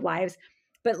stages of lives?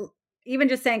 But even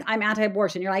just saying, I'm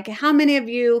anti-abortion, you're like, how many of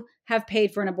you have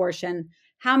paid for an abortion?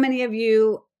 How many of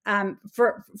you,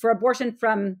 for abortion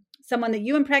from someone that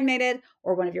you impregnated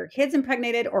or one of your kids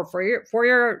impregnated or for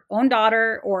your own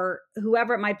daughter or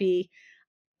whoever it might be?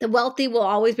 The wealthy will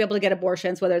always be able to get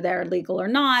abortions, whether they're legal or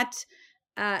not.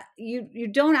 You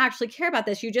don't actually care about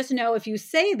this. You just know if you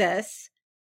say this,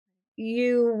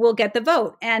 you will get the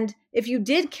vote. And if you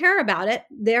did care about it,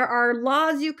 there are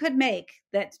laws you could make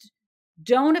that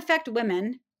don't affect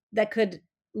women, that could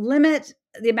limit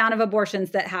the amount of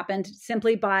abortions that happened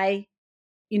simply by,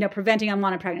 preventing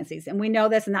unwanted pregnancies. And we know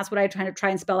this, and that's what I try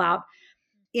and spell out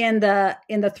in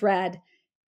the thread.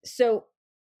 So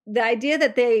the idea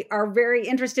that they are very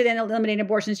interested in eliminating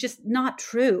abortion is just not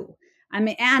true. I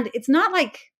mean, and it's not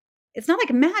like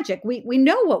magic. We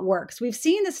know what works. We've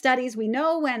seen the studies. We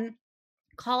know when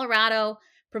Colorado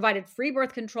provided free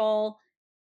birth control,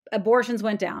 abortions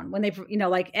went down. When they,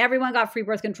 like, everyone got free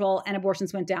birth control and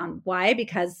abortions went down. Why?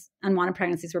 Because unwanted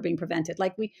pregnancies were being prevented.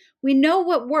 Like, we know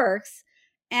what works.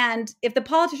 And if the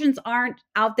politicians aren't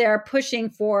out there pushing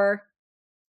for,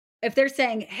 if they're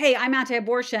saying, hey, I'm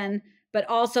anti-abortion, but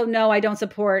also, no, I don't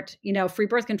support, free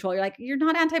birth control. You're like, you're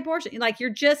not anti-abortion. Like, you're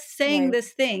just saying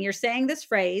this thing. You're saying this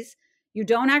phrase. You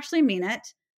don't actually mean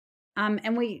it.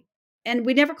 And we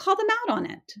never call them out on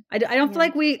it. I don't feel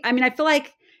like I feel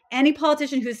like any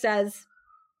politician who says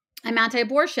I'm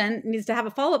anti-abortion needs to have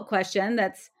a follow-up question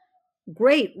that's,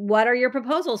 great, what are your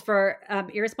proposals for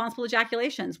irresponsible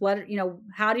ejaculations?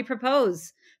 How do you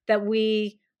propose that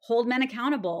we hold men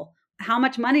accountable? How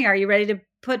much money are you ready to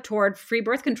put toward free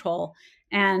birth control?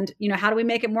 And, how do we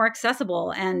make it more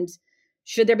accessible? And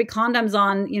should there be condoms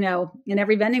on, in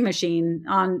every vending machine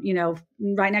on,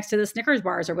 right next to the Snickers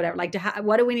bars or whatever? Like,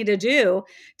 what do we need to do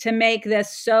to make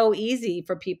this so easy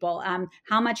for people?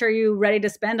 How much are you ready to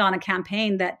spend on a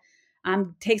campaign that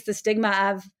takes the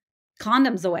stigma of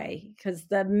condoms away? Because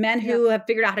the men who have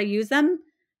figured out how to use them,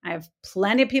 I have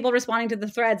plenty of people responding to the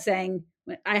thread saying,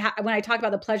 when I talk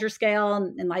about the pleasure scale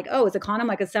and like, oh, is a condom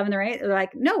like a 7 or 8? They're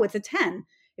like, no, it's a 10.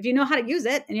 If you know how to use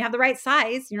it and you have the right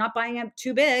size, you're not buying it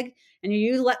too big, and you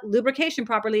use lubrication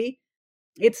properly,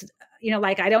 it's,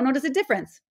 like, I don't notice a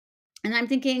difference. And I'm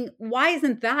thinking, why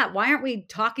isn't that? Why aren't we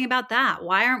talking about that?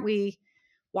 Why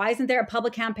isn't there a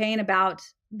public campaign about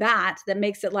that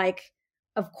makes it like,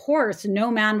 of course, no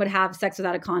man would have sex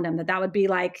without a condom, that would be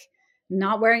like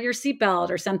not wearing your seatbelt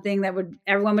or something that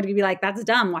everyone would be like, that's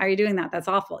dumb. Why are you doing that? That's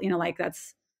awful. Like,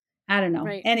 that's, I don't know.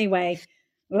 Right. Anyway.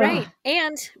 Right.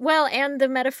 And the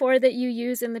metaphor that you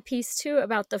use in the piece too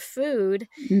about the food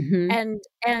and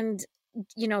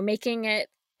making it,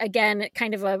 again,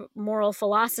 kind of a moral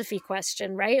philosophy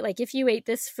question, right? Like, if you ate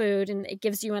this food and it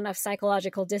gives you enough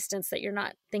psychological distance that you're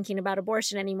not thinking about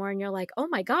abortion anymore, and you're like, oh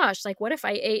my gosh, like, what if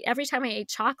every time I ate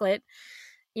chocolate,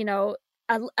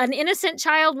 an innocent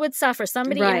child would suffer,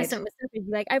 somebody innocent would suffer.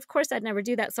 Like, of course I'd never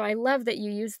do that. So I love that you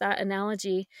use that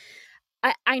analogy.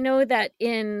 I know that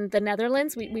in the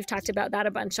Netherlands, we've talked about that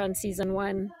a bunch on season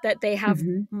 1, that they have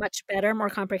much better, more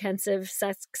comprehensive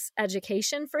sex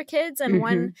education for kids. And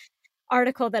one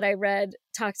article that I read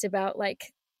talked about,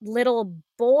 like, little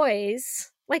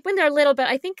boys, like when they're little, but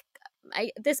I think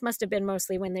this must have been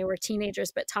mostly when they were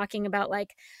teenagers, but talking about,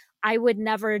 like, I would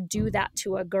never do that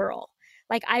to a girl.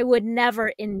 Like, I would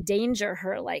never endanger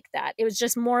her like that. It was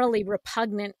just morally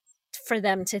repugnant for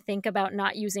them to think about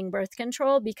not using birth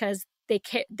control because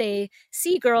they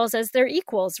see girls as their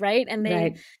equals, right? And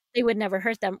they would never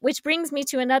hurt them. Which brings me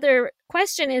to another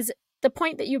question, is the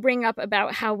point that you bring up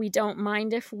about how we don't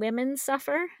mind if women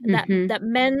suffer, that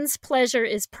men's pleasure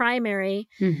is primary,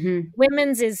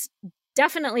 women's is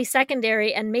definitely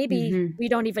secondary, and maybe we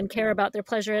don't even care about their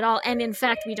pleasure at all. And in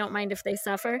fact, we don't mind if they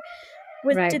suffer.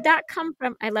 Did that come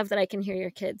from? I love that I can hear your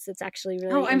kids. It's actually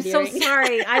really I'm endearing. so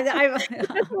sorry.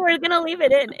 We're gonna leave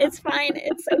it in. It's fine.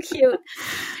 It's so cute.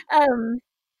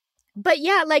 But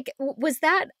yeah, like, was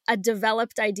that a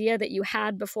developed idea that you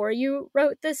had before you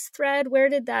wrote this thread? Where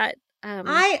did that?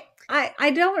 I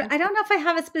don't know if I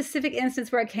have a specific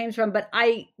instance where it came from, but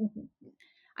I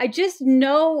just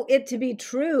know it to be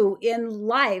true in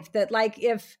life that, like,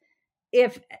 if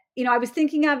I was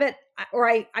thinking of it, or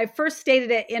I first stated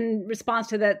it in response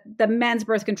to the men's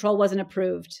birth control wasn't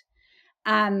approved.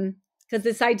 Because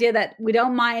this idea that we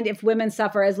don't mind if women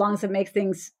suffer as long as it makes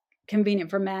things convenient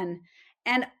for men.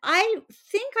 And I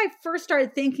think I first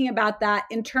started thinking about that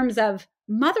in terms of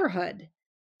motherhood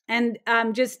and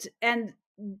and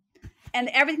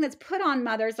everything that's put on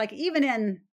mothers, like even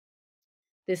in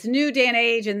this new day and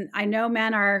age. And I know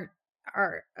men are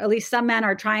at least some men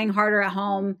are trying harder at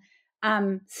home.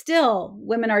 Still,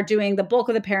 women are doing the bulk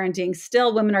of the parenting.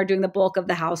 Still, women are doing the bulk of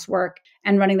the housework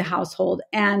and running the household.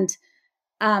 And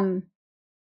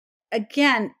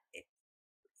again,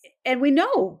 and we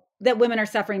know that women are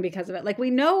suffering because of it. Like,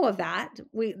 we know of that.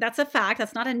 That's a fact.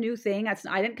 That's not a new thing.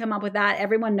 I didn't come up with that.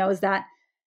 Everyone knows that.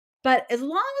 But as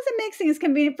long as it makes things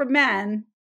convenient for men,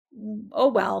 oh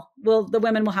well, the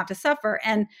women will have to suffer.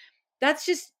 And that's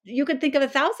just, you could think of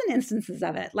 1,000 instances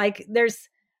of it. Like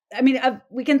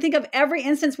we can think of every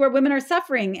instance where women are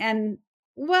suffering, and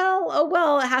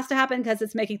it has to happen because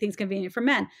it's making things convenient for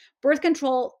men. Birth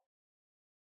control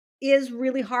is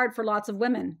really hard for lots of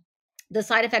women. The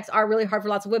side effects are really hard for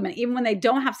lots of women. Even when they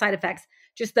don't have side effects,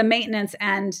 just the maintenance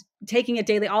and taking it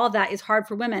daily, all of that is hard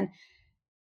for women.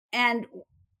 And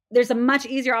there's a much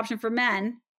easier option for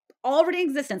men already in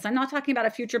existence. I'm not talking about a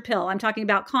future pill. I'm talking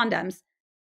about condoms.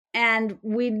 And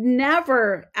we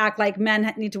never act like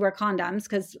men need to wear condoms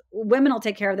because women will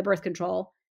take care of the birth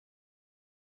control.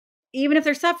 Even if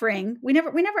they're suffering, we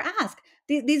never ask.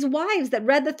 These wives that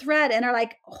read the thread and are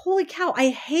like, holy cow,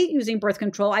 I hate using birth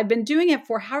control. I've been doing it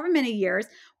for however many years.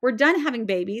 We're done having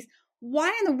babies.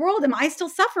 Why in the world am I still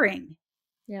suffering?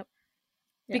 Yep.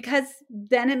 Because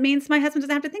then it means my husband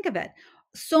doesn't have to think of it.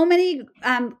 So many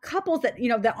couples that,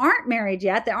 that aren't married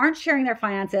yet, that aren't sharing their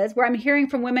finances, where I'm hearing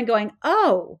from women going,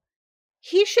 oh,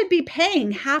 he should be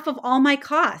paying half of all my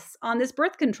costs on this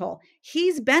birth control.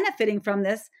 He's benefiting from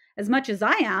this as much as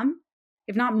I am,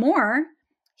 if not more.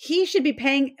 He should be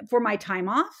paying for my time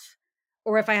off,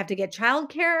 or if I have to get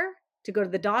childcare, to go to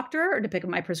the doctor, or to pick up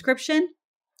my prescription,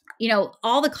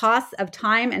 all the costs of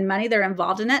time and money that are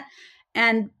involved in it.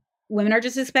 And women are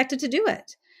just expected to do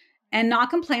it and not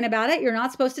complain about it. You're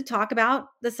not supposed to talk about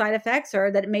the side effects,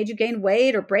 or that it made you gain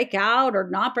weight or break out or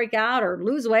not break out or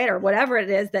lose weight or whatever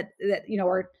it is that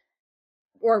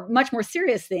or much more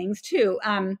serious things too.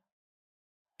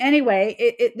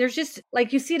 Anyway, there's just,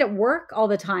 like, you see it at work all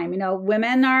the time.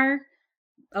 Women are,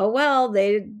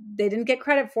 they didn't get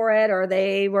credit for it, or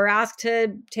they were asked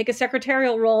to take a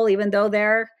secretarial role, even though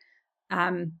they're,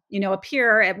 a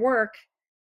peer at work,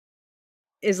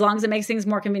 as long as it makes things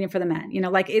more convenient for the men.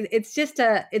 It's just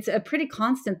it's a pretty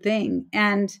constant thing.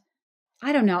 And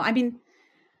I don't know. I mean,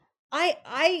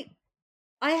 I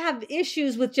have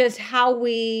issues with just how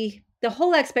the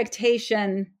whole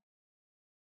expectation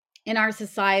in our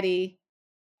society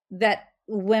that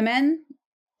women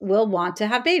will want to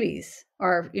have babies,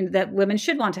 or that women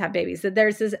should want to have babies. That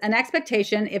there's an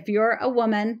expectation, if you're a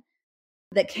woman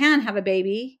that can have a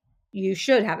baby, you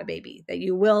should have a baby, that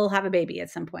you will have a baby at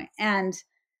some point. And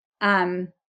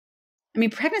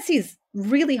pregnancy is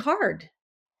really hard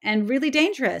and really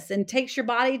dangerous and takes your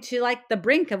body to, like, the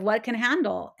brink of what it can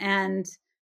handle. And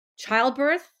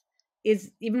childbirth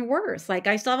is even worse. Like,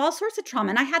 I still have all sorts of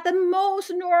trauma, and I had the most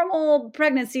normal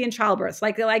pregnancy and childbirth,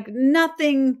 like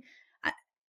nothing,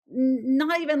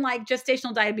 not even like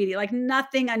gestational diabetes, like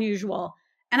nothing unusual.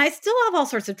 And I still have all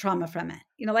sorts of trauma from it.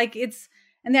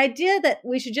 And the idea that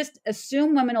we should just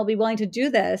assume women will be willing to do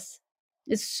this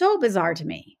is so bizarre to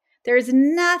me. There is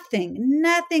nothing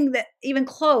that even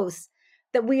close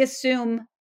that we assume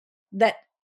that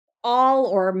all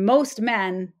or most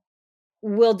men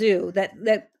will do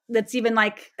that's even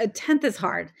like a tenth as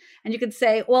hard. And you could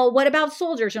say, well, what about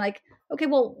soldiers? You're like, okay,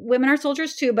 well, women are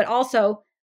soldiers too, but also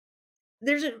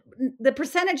there's the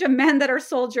percentage of men that are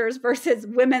soldiers versus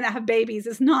women that have babies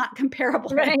is not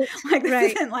comparable. Right. Like,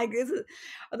 this isn't like, this is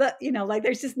like,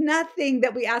 there's just nothing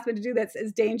that we ask them to do that's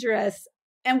as dangerous.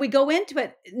 And we go into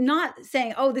it not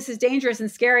saying, oh, this is dangerous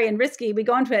and scary and risky. We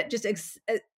go into it just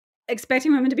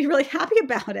expecting women to be really happy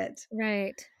about it.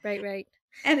 Right.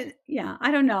 And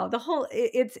I don't know. The whole,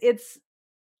 it's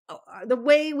the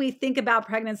way we think about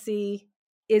pregnancy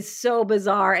is so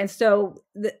bizarre. And so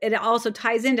it also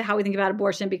ties into how we think about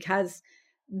abortion, because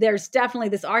there's definitely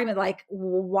this argument, like,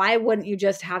 why wouldn't you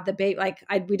just have the baby? Like,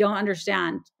 we don't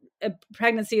understand.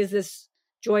 Pregnancy is this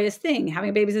joyous thing. Having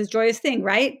a baby is a joyous thing,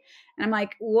 right? And I'm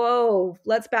like, whoa,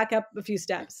 let's back up a few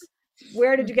steps.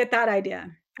 Where did you get that idea?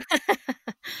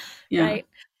 Yeah. Right.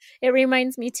 It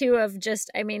reminds me too of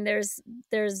just, I mean,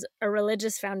 there's a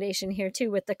religious foundation here too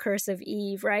with the Curse of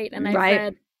Eve, right? And I've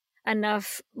read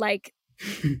enough like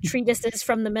treatises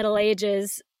from the Middle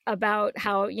Ages about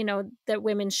how, that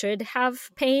women should have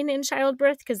pain in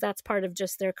childbirth because that's part of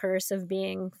just their curse of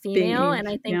being female. And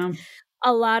I think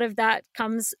a lot of that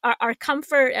comes, our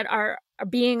comfort and our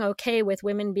being okay with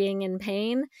women being in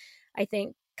pain, I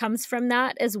think comes from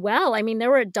that as well. I mean, there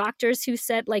were doctors who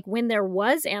said like when there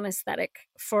was anesthetic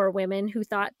for women who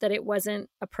thought that it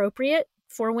wasn't appropriate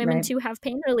for women to have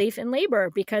pain relief in labor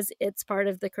because it's part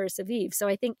of the Curse of Eve. So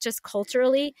I think just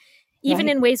culturally, even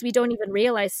in ways we don't even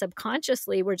realize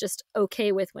subconsciously, we're just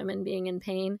okay with women being in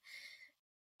pain.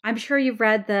 I'm sure you've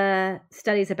read the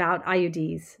studies about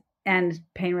IUDs and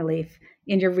pain relief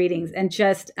in your readings. And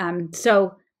just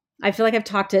so I feel like I've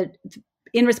talked to,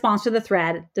 in response to the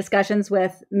thread, discussions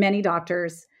with many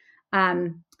doctors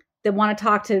that want to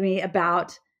talk to me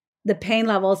about the pain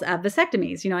levels of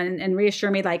vasectomies, and reassure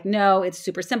me like, no, it's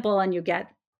super simple. And you get,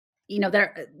 there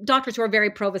are doctors who are very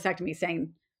pro vasectomy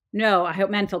saying, no, I hope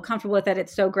men feel comfortable with it.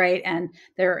 It's so great. And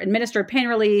they're administered pain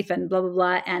relief and blah, blah,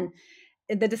 blah. And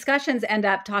the discussions end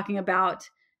up talking about,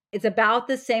 it's about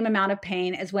the same amount of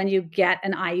pain as when you get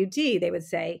an IUD, they would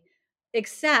say,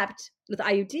 except with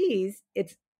IUDs,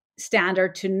 it's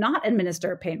standard to not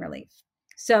administer pain relief.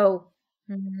 So,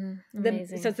 so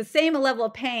it's the same level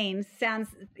of pain sounds,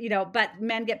 but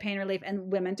men get pain relief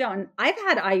and women don't. I've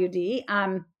had IUD,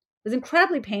 it was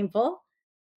incredibly painful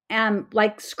and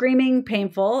like screaming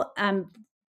painful,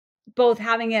 both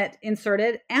having it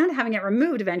inserted and having it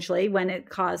removed eventually when it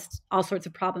caused all sorts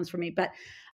of problems for me. But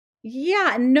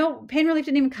yeah, no, pain relief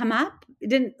didn't even come up. It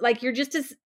didn't, like, you're just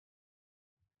as,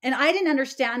 and I didn't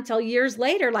understand till years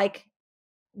later, like,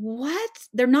 what?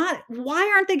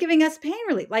 Why aren't they giving us pain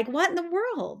relief? Like, what in the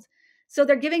world? So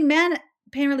they're giving men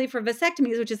pain relief for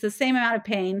vasectomies, which is the same amount of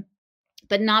pain,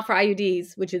 but not for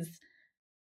IUDs, which is,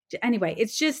 anyway,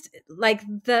 it's just like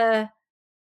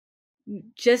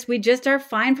we just are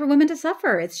fine for women to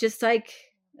suffer. It's just like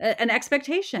an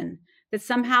expectation that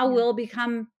somehow will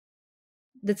become,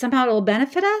 that somehow it will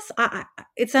benefit us.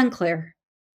 It's unclear.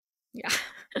 Yeah.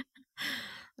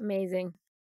 Amazing.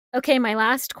 Okay, my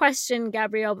last question,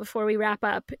 Gabrielle, before we wrap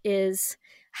up is,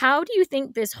 how do you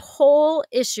think this whole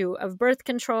issue of birth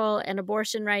control and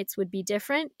abortion rights would be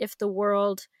different if the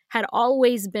world had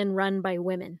always been run by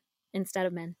women instead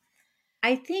of men?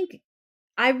 I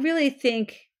really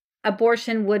think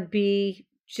abortion would be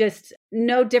just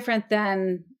no different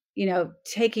than,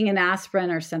 taking an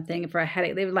aspirin or something for a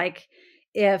headache. They would, like,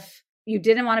 if you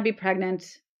didn't want to be pregnant,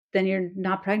 then you're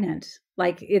not pregnant.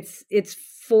 Like if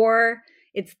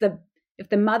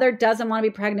the mother doesn't want to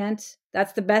be pregnant,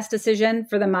 that's the best decision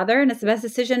for the mother. And it's the best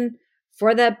decision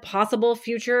for the possible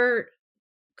future,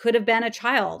 could have been a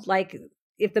child. Like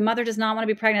if the mother does not want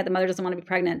to be pregnant, the mother doesn't want to be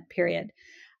pregnant, period.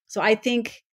 So I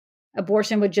think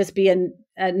abortion would just be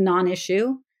a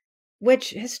non-issue, which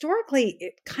historically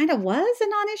it kind of was a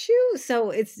non-issue.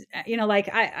 So it's, like,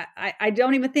 I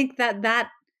don't even think that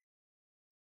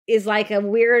is like a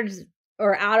weird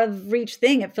or out of reach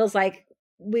thing. It feels like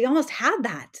we almost had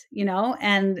that,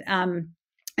 and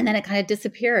then it kind of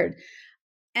disappeared.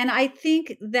 And I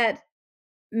think that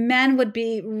men would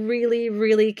be really,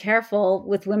 really careful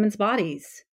with women's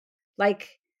bodies.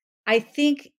 Like, I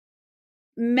think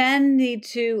men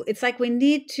it's like we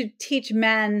need to teach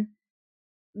men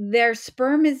their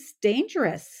sperm is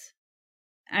dangerous.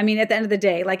 I mean, at the end of the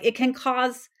day, like, it can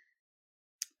cause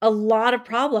a lot of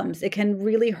problems. It can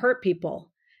really hurt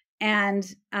people. And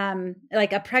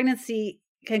like a pregnancy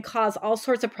can cause all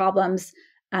sorts of problems,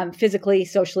 physically,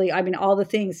 socially, I mean, all the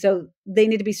things. So they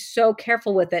need to be so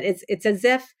careful with it. It's as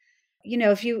if,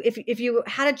 if you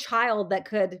had a child that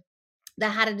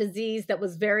had a disease that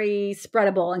was very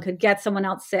spreadable and could get someone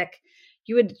else sick,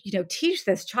 you would, teach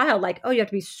this child, like, oh, you have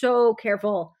to be so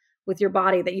careful with your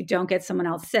body that you don't get someone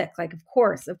else sick. Like, of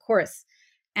course.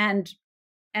 And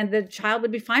the child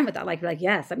would be fine with that. Like,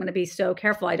 yes, I'm going to be so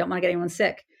careful. I don't want to get anyone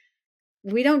sick.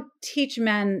 We don't teach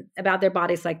men about their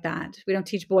bodies like that. We don't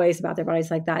teach boys about their bodies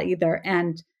like that either.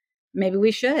 And maybe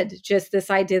we should. Just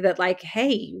this idea that, like,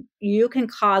 hey, you can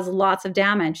cause lots of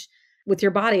damage with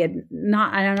your body, and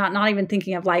I'm not even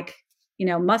thinking of, like,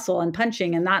 muscle and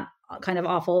punching and that kind of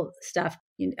awful stuff.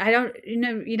 I don't,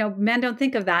 men don't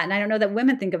think of that. And I don't know that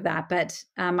women think of that, but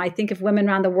I think if women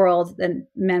around the world, then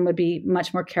men would be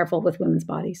much more careful with women's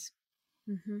bodies.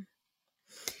 Mm-hmm.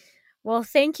 Well,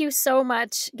 thank you so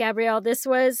much, Gabrielle. This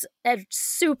was a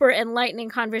super enlightening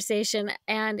conversation,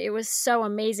 and it was so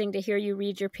amazing to hear you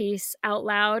read your piece out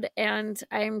loud. And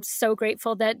I'm so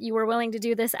grateful that you were willing to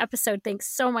do this episode.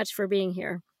 Thanks so much for being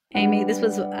here. Amy, this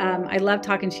was, I love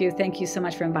talking to you. Thank you so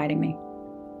much for inviting me.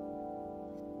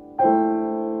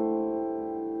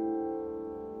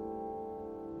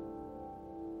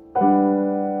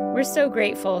 We're so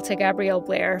grateful to Gabrielle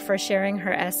Blair for sharing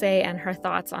her essay and her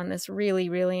thoughts on this really,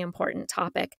 really important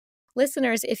topic.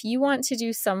 Listeners, if you want to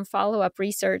do some follow-up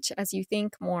research as you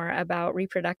think more about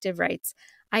reproductive rights,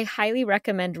 I highly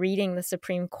recommend reading the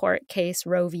Supreme Court case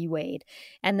Roe v. Wade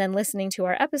and then listening to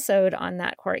our episode on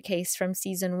that court case from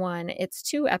season 1. It's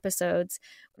 2 episodes,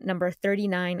 number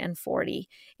 39 and 40.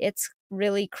 It's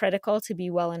really critical to be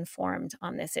well informed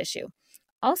on this issue.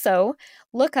 Also,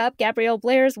 look up Gabrielle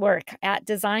Blair's work at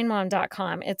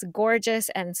designmom.com. It's gorgeous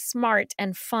and smart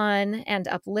and fun and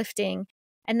uplifting.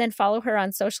 And then follow her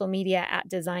on social media at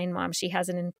Design Mom. She has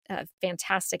a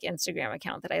fantastic Instagram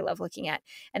account that I love looking at.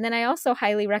 And then I also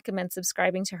highly recommend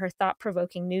subscribing to her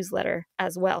thought-provoking newsletter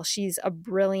as well. She's a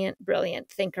brilliant, brilliant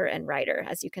thinker and writer,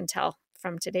 as you can tell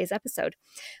from today's episode.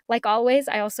 Like always,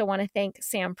 I also want to thank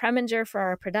Sam Preminger for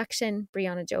our production,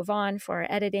 Brianna Jovan for our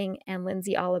editing, and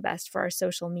Lindsay Allabest for our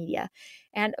social media.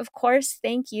 And of course,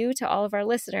 thank you to all of our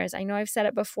listeners. I know I've said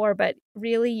it before, but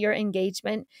really your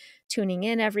engagement, tuning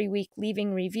in every week,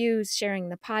 leaving reviews, sharing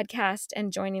the podcast,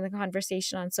 and joining the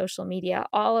conversation on social media,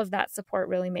 all of that support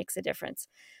really makes a difference.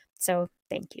 So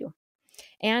thank you.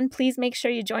 And please make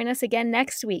sure you join us again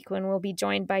next week when we'll be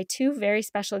joined by 2 very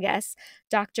special guests,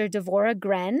 Dr. Devora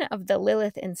Gren of the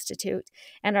Lilith Institute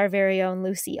and our very own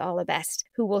Lucy Allabest,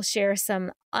 who will share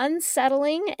some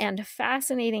unsettling and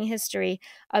fascinating history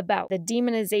about the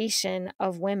demonization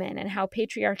of women and how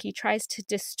patriarchy tries to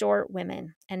distort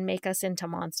women and make us into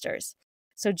monsters.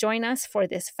 So join us for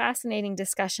this fascinating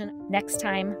discussion next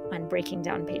time on Breaking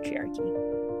Down Patriarchy.